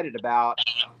excited about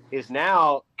is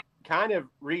now kind of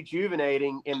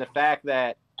rejuvenating in the fact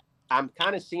that I'm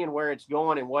kind of seeing where it's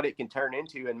going and what it can turn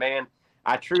into. And man,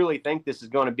 I truly think this is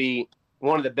going to be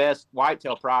one of the best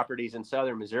whitetail properties in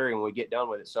southern Missouri when we get done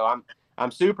with it. So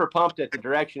I'm super pumped at the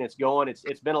direction it's going.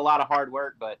 It's been a lot of hard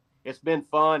work, but it's been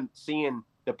fun seeing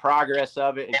the progress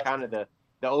of it and kind of the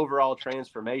overall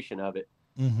transformation of it.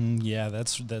 Mm-hmm. Yeah,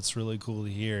 that's really cool to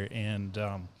hear. And,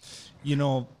 you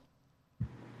know,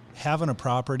 having a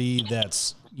property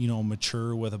that's, you know,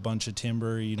 mature with a bunch of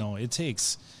timber, you know, it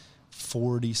takes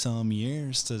 40 some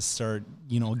years to start,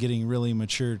 you know, getting really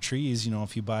mature trees. You know,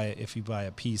 if you buy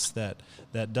a piece that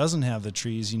doesn't have the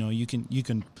trees, you know, you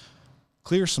can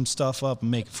clear some stuff up and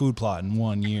make a food plot in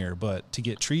 1 year, but to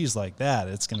get trees like that,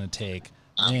 it's going to take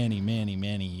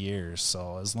many years.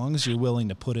 So as long as you're willing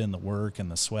to put in the work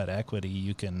and the sweat equity,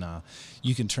 you can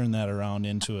turn that around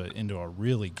into a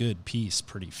really good piece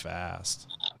pretty fast.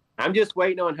 I'm just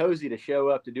waiting on Hosey to show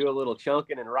up to do a little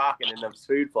chunking and rocking in those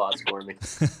food plots for me.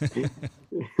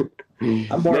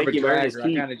 I'm more of a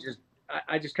dragger.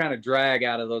 I just kind of drag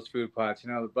out of those food plots,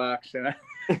 the bucks, and I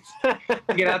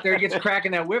get out there, he gets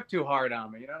cracking that whip too hard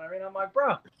on me. You know what I mean? I'm like,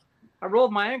 bro, I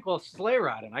rolled my ankle sleigh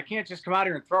riding. I can't just come out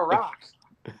here and throw rocks.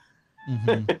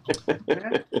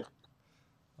 Mm-hmm.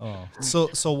 Oh,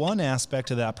 so one aspect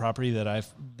of that property that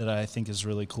I think is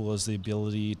really cool is the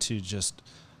ability to just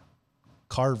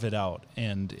carve it out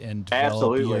and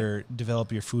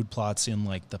develop your food plots in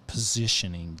like the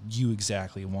positioning you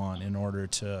exactly want in order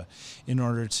to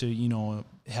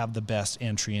have the best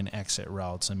entry and exit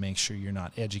routes and make sure you're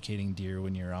not educating deer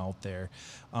when you're out there.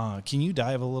 Can you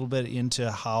dive a little bit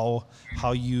into how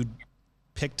you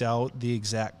picked out the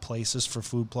exact places for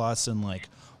food plots and like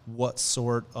what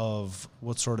sort of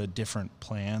different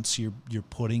plants you're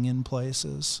putting in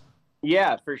places?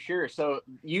 Yeah, for sure. So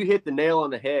you hit the nail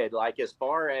on the head. Like as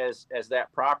far as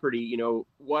that property,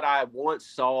 what I once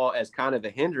saw as kind of a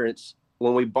hindrance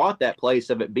when we bought that place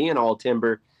of it being all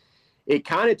timber, it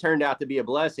kind of turned out to be a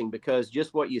blessing because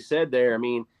just what you said there, I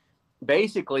mean,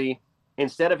 basically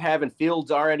instead of having fields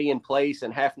already in place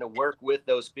and having to work with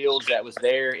those fields that was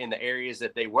there in the areas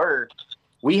that they were,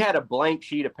 we had a blank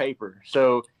sheet of paper.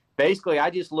 So basically I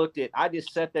just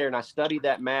sat there and I studied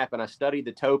that map and I studied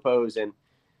the topos and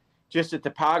just the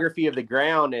topography of the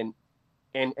ground and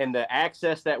the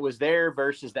access that was there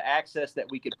versus the access that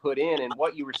we could put in. And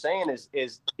what you were saying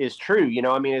is true.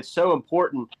 I mean, it's so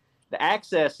important. The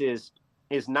access is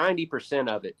 90%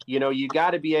 of it. You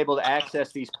got to be able to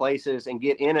access these places and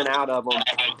get in and out of them,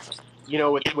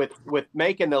 with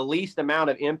making the least amount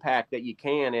of impact that you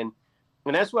can. And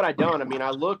that's what I done. I mean, I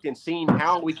looked and seen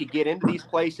how we could get into these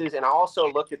places. And I also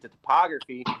looked at the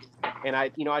topography and I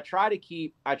try to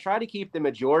keep the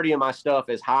majority of my stuff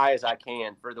as high as I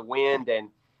can for the wind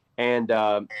and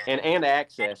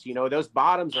access. Those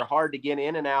bottoms are hard to get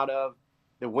in and out of.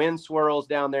 The wind swirls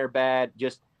down there bad,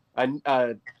 just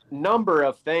a number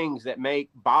of things that make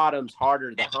bottoms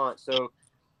harder to hunt. So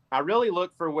I really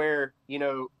look for where,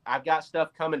 I've got stuff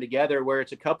coming together where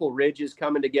it's a couple ridges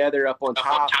coming together up on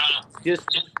top,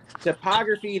 just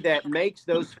topography that makes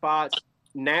those spots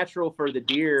natural for the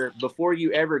deer before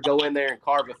you ever go in there and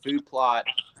carve a food plot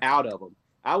out of them.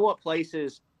 I want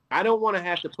places, I don't want to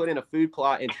have to put in a food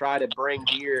plot and try to bring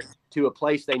deer to a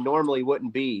place they normally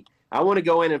wouldn't be. I want to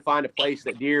go in and find a place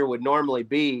that deer would normally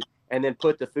be and then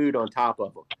put the food on top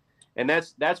of them. And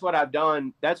that's what I've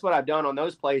done. That's what I've done on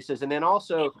those places. And then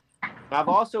I've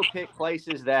also picked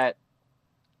places that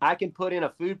I can put in a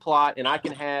food plot and I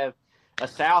can have a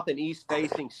south and east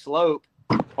facing slope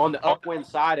on the upwind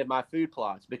side of my food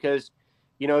plots because,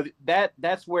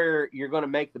 that's where you're going to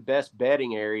make the best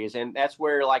bedding areas. And that's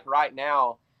where, like right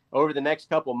now, over the next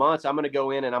couple months, I'm going to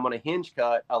go in and I'm going to hinge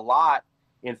cut a lot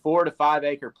in 4 to 5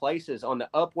 acre places on the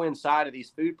upwind side of these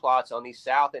food plots on these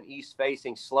south and east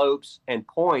facing slopes and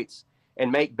points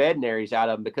and make bedding areas out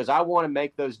of them because I want to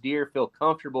make those deer feel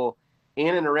comfortable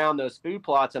in and around those food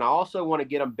plots. And I also want to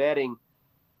get them bedding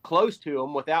close to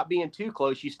them without being too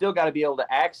close. You still got to be able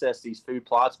to access these food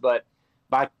plots, but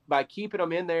by keeping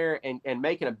them in there and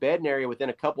making a bedding area within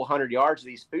a couple 100 yards of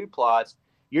these food plots,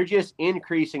 you're just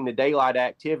increasing the daylight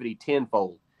activity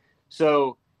tenfold.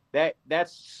 So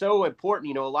that's so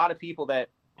important. A lot of people that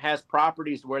has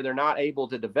properties where they're not able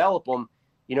to develop them,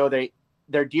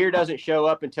 their deer doesn't show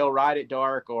up until right at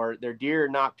dark or their deer are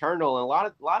nocturnal. And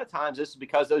a lot of times this is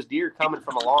because those deer are coming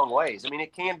from a long ways. I mean,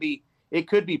 it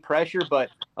could be pressure, but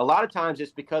a lot of times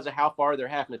it's because of how far they're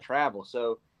having to travel.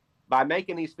 So by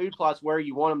making these food plots where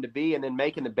you want them to be and then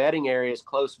making the bedding areas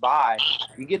close by,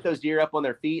 you get those deer up on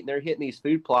their feet and they're hitting these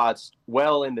food plots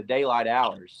well in the daylight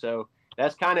hours. So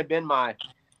that's kind of been my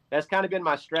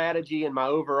strategy and my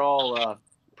overall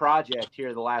project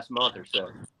here the last month or so.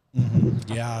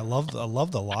 Mm-hmm. Yeah, I love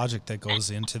the logic that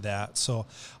goes into that. So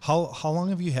how long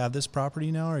have you had this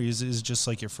property now? Or is it just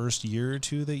like your first year or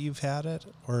two that you've had it?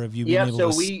 Or have you been able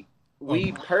to... So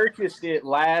we purchased it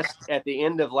at the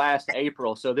end of last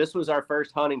April. So this was our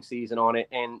first hunting season on it.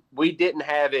 And we didn't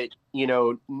have it,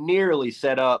 nearly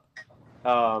set up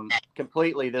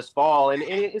completely this fall. And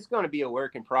it's going to be a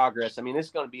work in progress. I mean, it's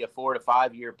going to be a 4 to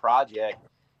 5 year project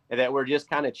that we're just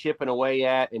kind of chipping away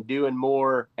at and doing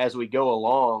more as we go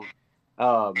along.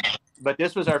 But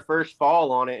this was our first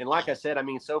fall on it. And like I said, I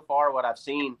mean, so far what I've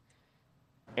seen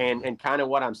and kind of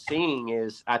what I'm seeing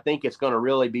is I think it's going to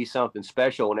really be something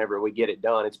special whenever we get it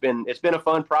done. It's been a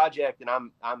fun project and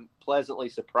I'm pleasantly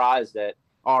surprised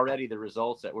already the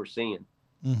results that we're seeing.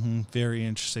 Mm-hmm. Very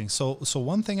interesting. So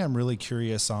one thing I'm really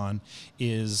curious on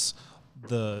is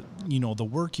the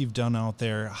work you've done out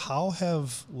there. How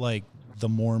have like the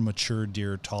more mature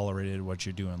deer tolerated what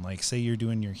you're doing? Like, say you're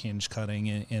doing your hinge cutting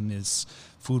and this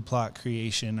food plot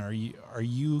creation. Are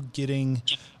you getting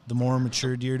the more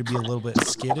mature deer to be a little bit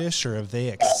skittish, or have they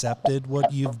accepted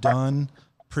what you've done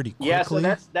pretty quickly? Yeah, so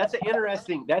that's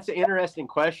an interesting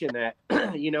question that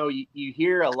you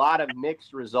hear a lot of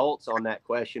mixed results on that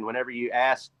question whenever you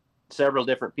ask several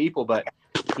different people. But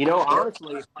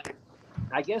honestly,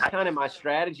 I guess kind of my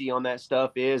strategy on that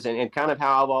stuff is, and kind of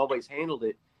how I've always handled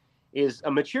it, is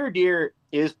a mature deer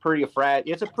is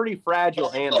it's a pretty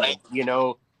fragile animal.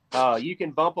 You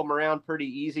can bump them around pretty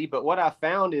easy, but what I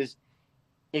found is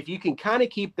if you can kind of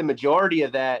keep the majority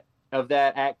of that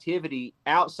activity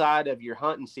outside of your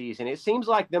hunting season, it seems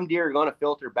like them deer are going to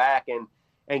filter back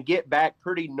and get back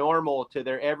pretty normal to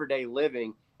their everyday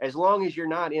living. As long as you're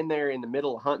not in there in the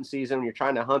middle of hunting season when you're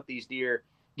trying to hunt these deer,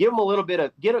 give them a little bit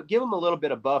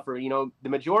of buffer. The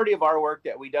majority of our work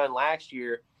that we done last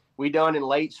year, we done in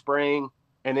late spring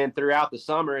and then throughout the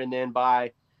summer, and then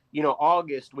by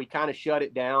August, we kind of shut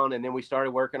it down, and then we started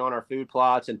working on our food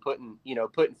plots and putting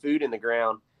food in the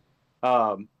ground.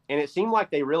 And it seemed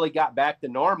like they really got back to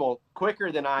normal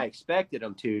quicker than I expected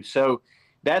them to. So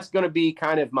that's going to be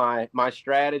kind of my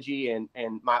strategy and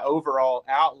my overall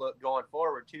outlook going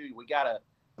forward too. We got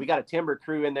a timber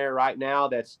crew in there right now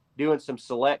that's doing some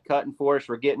select cutting for us.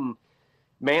 We're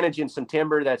managing some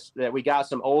timber that we got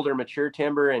some older mature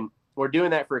timber, and we're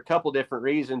doing that for a couple different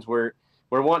reasons. We're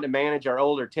wanting to manage our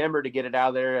older timber to get it out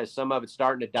of there as some of it's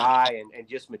starting to die and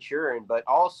just maturing. But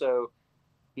also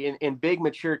in big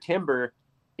mature timber,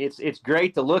 it's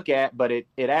great to look at, but it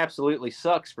absolutely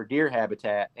sucks for deer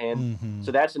habitat. And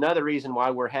so that's another reason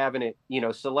why we're having it,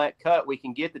 select cut. We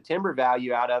can get the timber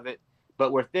value out of it,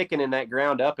 but we're thickening that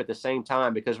ground up at the same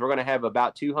time, because we're going to have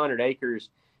about 200 acres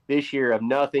this year of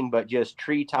nothing but just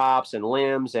treetops and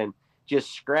limbs and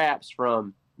just scraps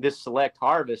from this select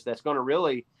harvest that's going to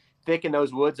really thicken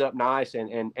those woods up nice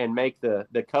and make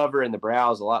the cover and the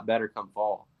browse a lot better come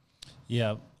fall.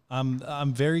 Yeah.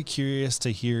 I'm very curious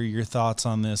to hear your thoughts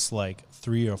on this, like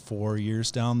 3 or 4 years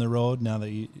down the road, now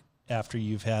that after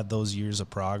you've had those years of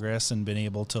progress and been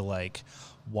able to like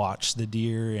watch the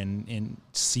deer and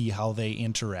see how they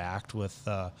interact with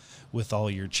all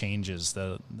your changes.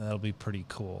 That'll be pretty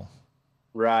cool.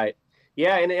 Right.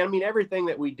 Yeah. And I mean, everything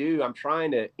that we do,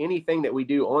 anything that we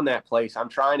do on that place, I'm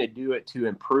trying to do it to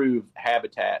improve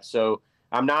habitat. So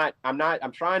I'm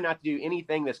trying not to do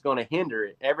anything that's going to hinder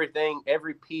it.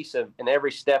 Every piece of, and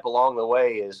every step along the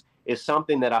way is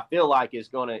something that I feel like is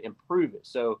going to improve it.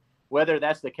 So whether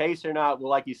that's the case or not, well,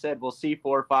 like you said, we'll see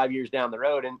 4 or 5 years down the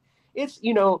road. And it's,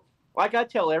 like I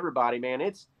tell everybody, man,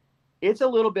 it's a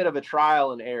little bit of a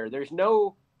trial and error. There's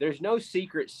no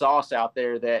secret sauce out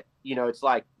there that, it's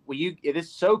like, it is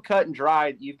so cut and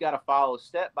dried. You've got to follow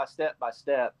step by step by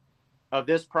step of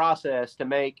this process to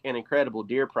make an incredible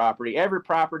deer property. Every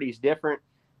property is different.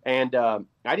 And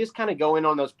I just kind of go in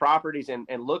on those properties and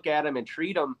look at them and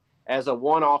treat them as a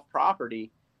one-off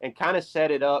property and kind of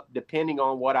set it up depending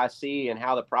on what I see and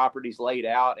how the property's laid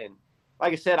out. And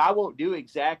like I said, I won't do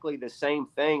exactly the same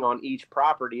thing on each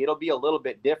property. It'll be a little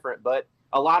bit different, but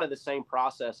a lot of the same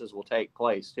processes will take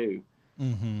place too.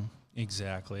 Mm-hmm.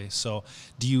 Exactly. So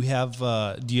do you have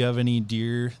any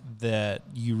deer that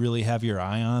you really have your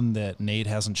eye on that Nate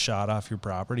hasn't shot off your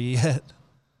property yet?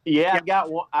 Yeah, I've got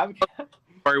one.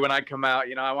 When I come out,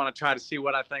 I want to try to see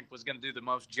what I think was going to do the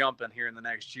most jumping here in the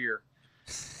next year.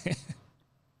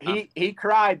 He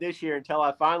cried this year until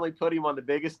I finally put him on the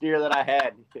biggest deer that I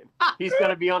had. He's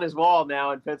going to be on his wall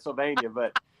now in Pennsylvania,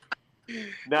 but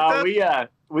no,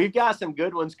 we've got some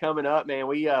good ones coming up, man.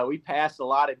 We passed a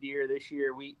lot of deer this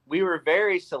year. We were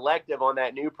very selective on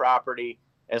that new property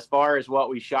as far as what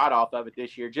we shot off of it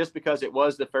this year, just because it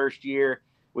was the first year.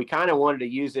 We kind of wanted to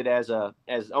use it as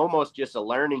almost just a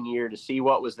learning year to see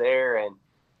what was there and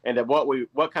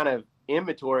what kind of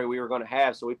inventory we were going to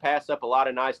have. So we passed up a lot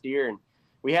of nice deer, and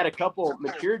we had a couple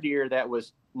mature deer that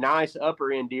was nice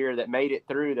upper end deer that made it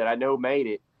through, that I know made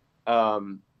it.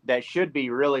 That should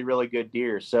be really, really good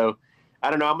deer. So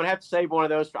I don't know. I'm going to have to save one of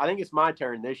those. I think it's my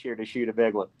turn this year to shoot a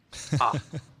big one.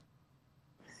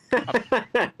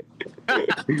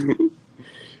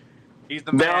 He's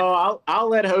the man. No, I'll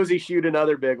let Hosey shoot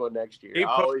another big one next year. I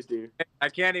always do. I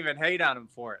can't even hate on him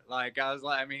for it.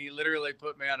 He literally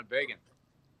put me on a big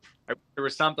one. There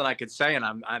was something I could say, and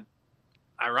I'm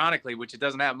ironically, which it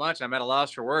doesn't have much, I'm at a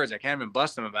loss for words. I can't even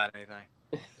bust him about anything.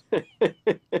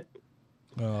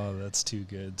 Oh, that's too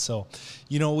good. So,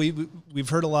 we've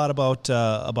heard a lot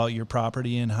about your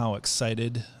property and how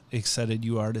excited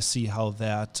you are to see how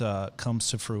that comes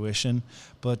to fruition.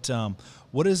 But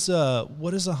what is a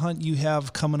hunt you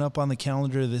have coming up on the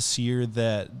calendar this year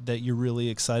that you're really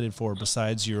excited for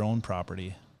besides your own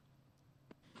property?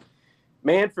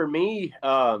 Man, for me,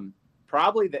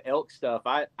 probably the elk stuff.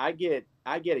 I get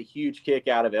a huge kick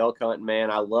out of elk hunting,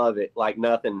 man. I love it like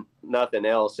nothing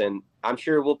else. And I'm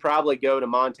sure we'll probably go to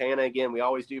Montana again. We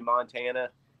always do Montana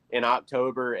in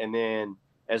October, and then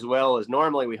as well as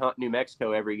normally we hunt New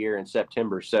Mexico every year in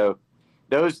September. So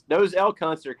those elk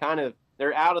hunts are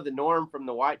they're out of the norm from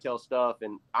the whitetail stuff,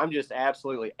 and I'm just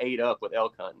absolutely ate up with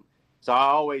elk hunting. So I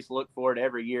always look forward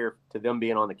every year to them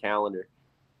being on the calendar.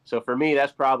 So for me,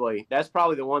 that's probably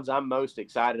the ones I'm most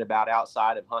excited about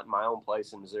outside of hunting my own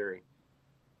place in Missouri.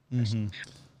 Mm-hmm.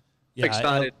 Yeah,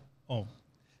 excited.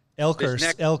 Elk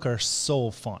are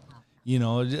so fun.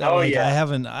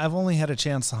 I've only had a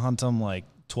chance to hunt them like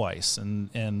twice,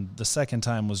 and the second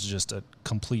time was just a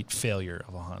complete failure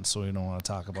of a hunt. So we don't want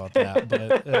to talk about that.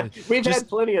 But we've had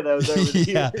plenty of those over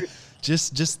the years.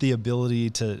 Just the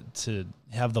ability to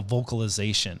have the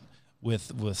vocalization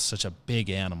with such a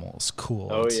big animal is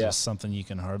cool. It's just something you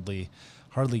can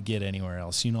hardly get anywhere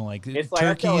else.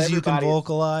 Turkeys you can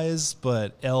vocalize,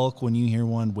 but elk, when you hear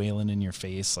one wailing in your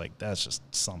face, like that's just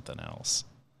something else.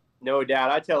 No doubt.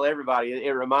 I tell everybody,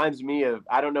 it reminds me of,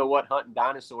 I don't know what hunting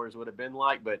dinosaurs would have been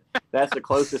like, but that's the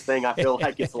closest thing I feel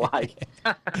like it's like.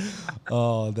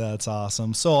 Oh, that's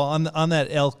awesome. So on that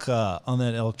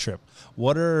elk trip,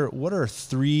 what are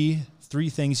three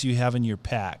things you have in your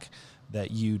pack that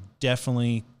you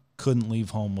definitely couldn't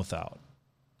leave home without?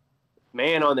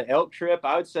 Man, on the elk trip,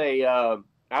 I would say a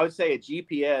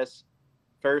GPS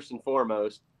first and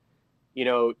foremost.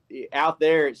 Out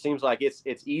there, it seems like it's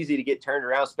easy to get turned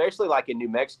around, especially like in New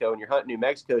Mexico. When you're hunting New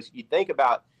Mexico, you think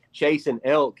about chasing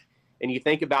elk and you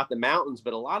think about the mountains,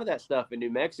 but a lot of that stuff in New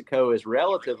Mexico is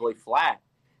relatively flat.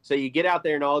 So you get out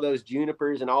there and all those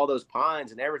junipers and all those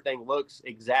pines and everything looks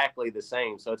exactly the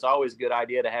same. So it's always a good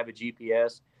idea to have a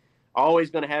GPS. Always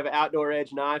going to have an outdoor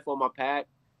edge knife on my pack.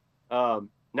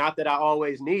 Not that I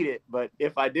always need it, but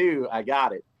if I do, I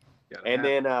got it. And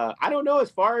then I don't know,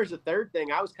 as far as the third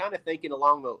thing, I was kind of thinking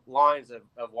along the lines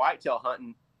of whitetail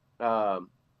hunting. I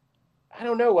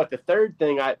don't know what the third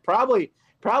thing. Probably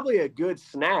a good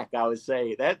snack. I would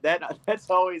say that's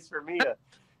always for me.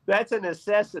 That's a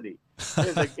necessity.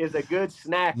 Is a good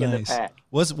snack in the pack.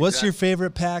 What's your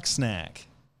favorite pack snack?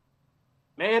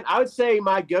 Man, I would say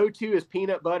my go-to is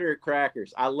peanut butter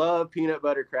crackers. I love peanut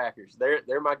butter crackers.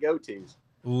 They're my go-tos.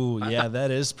 Ooh, yeah, that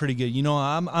is pretty good.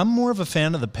 I'm more of a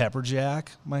fan of the pepper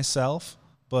jack myself,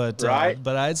 but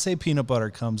I'd say peanut butter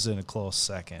comes in a close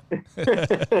second.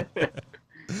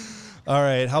 All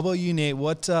right, how about you, Nate?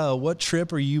 What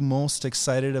trip are you most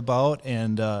excited about,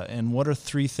 and what are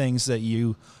three things that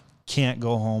you can't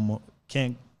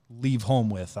leave home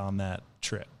with on that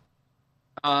trip?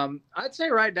 I'd say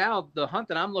right now the hunt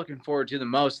that I'm looking forward to the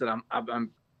most, that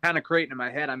I'm kind of creating in my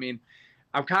head. I mean,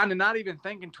 I'm kind of not even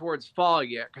thinking towards fall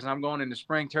yet because I'm going into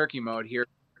spring turkey mode here.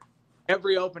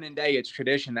 Every opening day, it's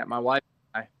tradition that my wife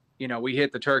and I, we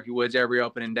hit the turkey woods every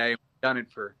opening day. We've done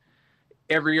it for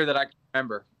every year that I can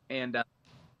remember. And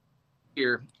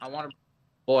here, I want to bring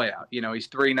the boy out. He's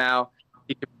 3 now.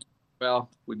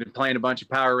 We've been playing a bunch of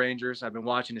Power Rangers. I've been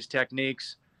watching his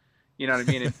techniques. You know what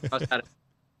I mean? And he knows how to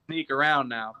sneak around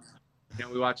now.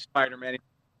 We watch Spider-Man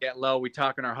get low. We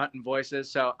talk in our hunting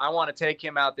voices. So I want to take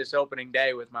him out this opening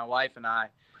day with my wife and I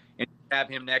and have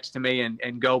him next to me and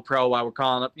GoPro while we're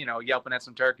calling up, yelping at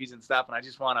some turkeys and stuff. And I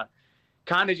just want to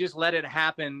kind of just let it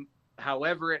happen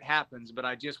however it happens. But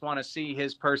I just want to see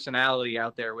his personality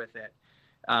out there with it,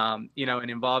 and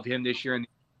involve him this year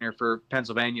for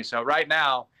Pennsylvania. So right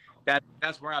now,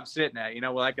 that's where I'm sitting at.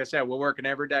 Like I said, we're working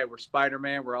every day. We're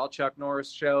Spider-Man. We're all Chuck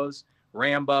Norris shows,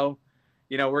 Rambo.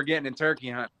 We're getting in turkey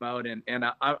hunt mode, and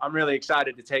I'm really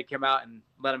excited to take him out and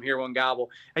let him hear one gobble.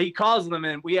 And he calls them,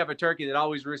 and we have a turkey that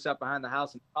always roosts up behind the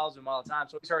house and calls them all the time.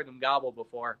 So he's heard them gobble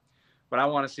before, but I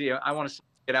want to see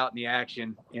get out in the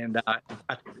action. And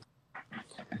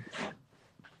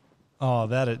oh,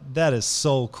 that is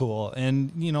so cool.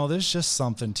 And there's just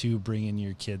something to bringing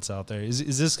your kids out there.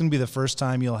 Is this going to be the first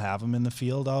time you'll have them in the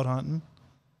field out hunting?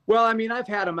 Well, I mean, I've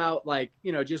had him out,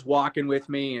 just walking with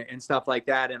me and stuff like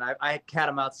that. And I had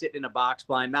him out sitting in a box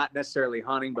blind, not necessarily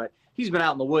hunting, but he's been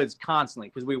out in the woods constantly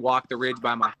because we walk the ridge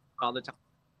by my house all the time.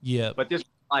 Yeah. But this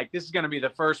is going to be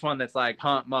the first one that's like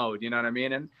hunt mode, you know what I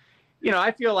mean? And,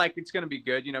 I feel like it's going to be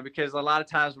good, because a lot of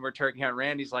times when we're turkey hunting,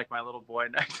 Randy's like my little boy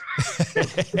next.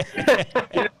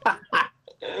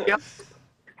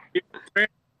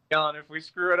 we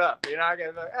screw it up. You're not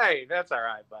going to say, hey, that's all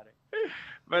right, buddy.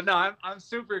 But no, I'm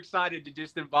super excited to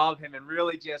just involve him and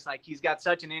really just like, he's got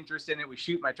such an interest in it. We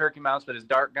shoot my turkey mounts with his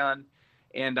dart gun.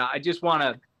 And I just want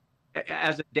to,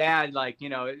 as a dad, like, you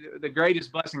know, the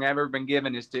greatest blessing I've ever been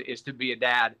given is to be a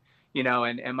dad, you know,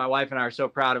 and my wife and I are so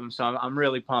proud of him. So I'm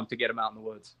really pumped to get him out in the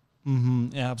woods.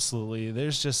 Mm-hmm, absolutely.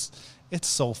 It's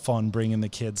so fun bringing the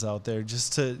kids out there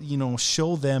just to, you know,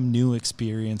 show them new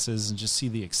experiences and just see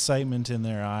the excitement in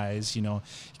their eyes. You know,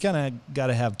 you kind of got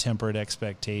to have tempered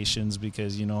expectations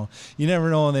because, you know, you never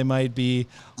know when they might be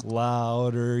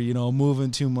loud or, you know,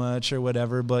 moving too much or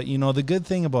whatever. But, you know, the good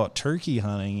thing about turkey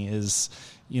hunting is,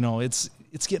 you know, it's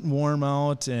getting warm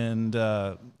out and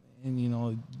you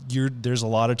know, there's a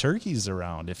lot of turkeys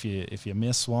around. If you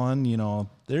miss one, you know,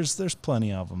 there's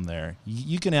plenty of them there.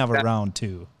 You can have a round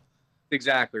too.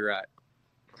 Exactly right.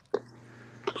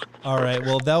 All right.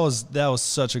 Well, that was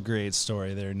such a great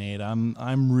story there, Nate.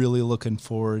 I'm really looking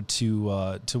forward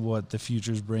to what the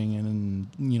future's bringing, and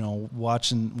you know,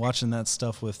 watching that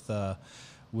stuff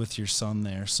with your son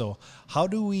there. So how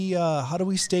do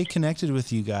we stay connected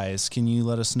with you guys? Can you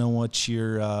let us know what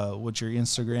your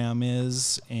Instagram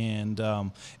is, and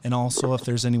also if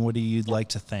there's anybody you'd like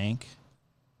to thank?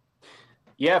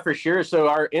 Yeah, for sure. So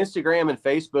our Instagram and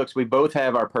Facebooks, we both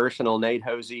have our personal Nate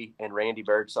Hosey and Randy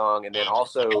Birdsong. And then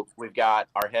also we've got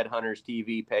our Headhunters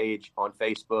TV page on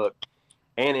Facebook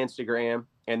and Instagram.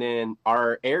 And then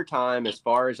our airtime as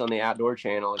far as on the Outdoor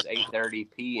Channel is 8:30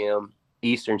 p.m.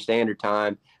 Eastern Standard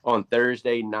Time on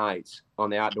Thursday nights on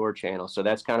the Outdoor Channel. So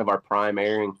that's kind of our prime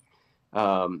airing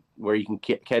where you can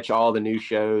catch all the new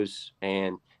shows.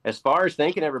 And as far as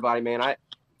thanking everybody, man,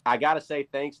 I got to say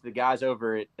thanks to the guys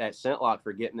over at ScentLok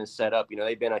for getting this set up. You know,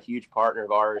 they've been a huge partner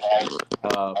of ours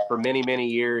for many, many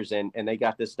years, and they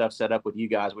got this stuff set up with you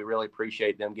guys. We really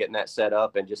appreciate them getting that set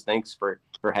up, and just thanks for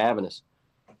having us.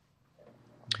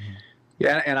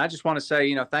 Yeah, and I just want to say,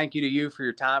 you know, thank you to you for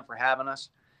your time, for having us,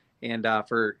 and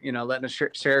for, you know, letting us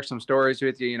share some stories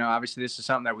with you. You know, obviously this is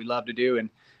something that we love to do,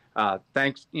 and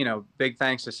thanks, you know, big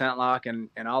thanks to ScentLok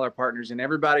and all our partners and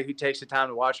everybody who takes the time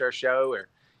to watch our show, or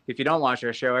if you don't watch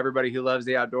our show, everybody who loves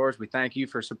the outdoors, we thank you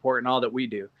for supporting all that we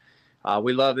do.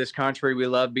 We love this country. We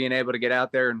love being able to get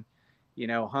out there and, you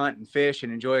know, hunt and fish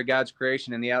and enjoy God's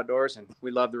creation in the outdoors. And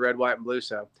we love the red, white, and blue.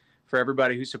 So for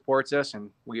everybody who supports us, and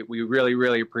we really,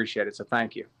 really appreciate it. So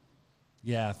thank you.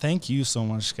 Yeah, thank you so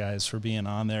much, guys, for being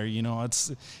on there. You know,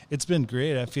 it's been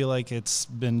great. I feel like it's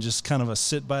been just kind of a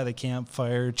sit by the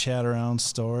campfire, chat around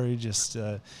story, just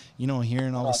you know,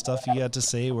 hearing all the stuff you got to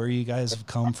say, where you guys have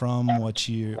come from, what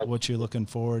you're looking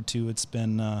forward to. It's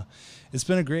been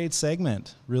a great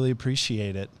segment. Really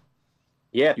appreciate it.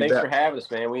 Yeah, thanks for having us,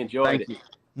 man. We enjoyed it.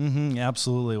 Mm-hmm,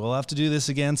 absolutely. We'll have to do this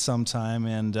again sometime,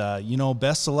 and you know,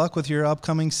 best of luck with your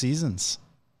upcoming seasons.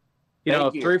 You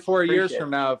know, 3 or 4 years from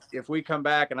now, if we come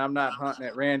back and I'm not hunting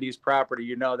at Randy's property,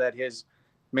 you know that his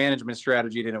management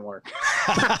strategy didn't work.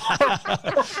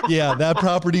 Yeah, that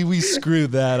property, we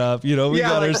screwed that up. You know, we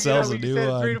got ourselves a new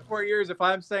one. 3 to 4 years, if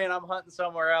I'm saying I'm hunting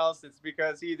somewhere else, it's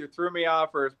because he either threw me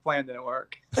off or his plan didn't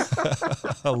work.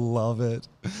 I love it.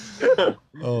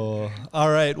 Oh, all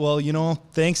right. Well, you know,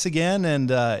 thanks again,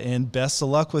 and best of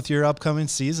luck with your upcoming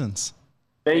seasons.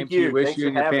 Thank you. Wish you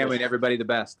and your family and everybody the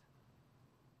best.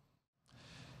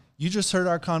 You just heard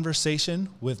our conversation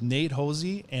with Nate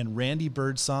Hosey and Randy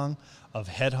Birdsong of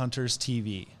Headhunters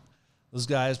TV. Those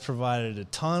guys provided a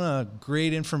ton of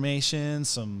great information,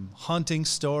 some hunting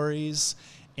stories,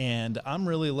 and I'm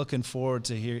really looking forward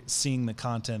to seeing the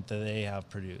content that they have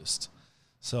produced.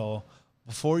 So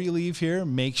before you leave here,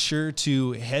 make sure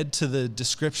to head to the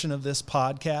description of this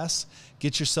podcast,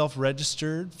 get yourself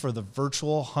registered for the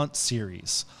virtual hunt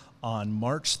series on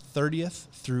March 30th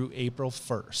through April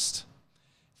 1st.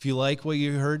 If you like what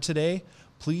you heard today,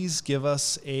 please give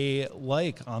us a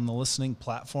like on the listening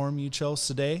platform you chose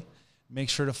today. Make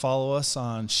sure to follow us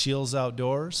on Shields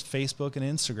Outdoors, Facebook, and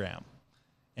Instagram.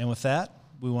 And with that,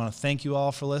 we want to thank you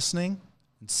all for listening,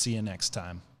 and see you next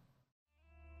time.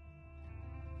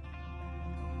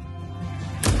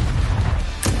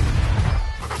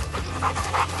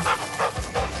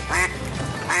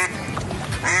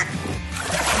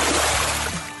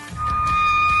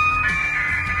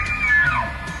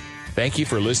 Thank you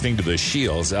for listening to the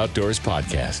Shields Outdoors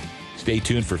Podcast. Stay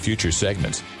tuned for future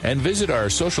segments and visit our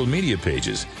social media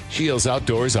pages, Shields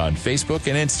Outdoors on Facebook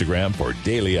and Instagram, for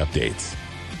daily updates.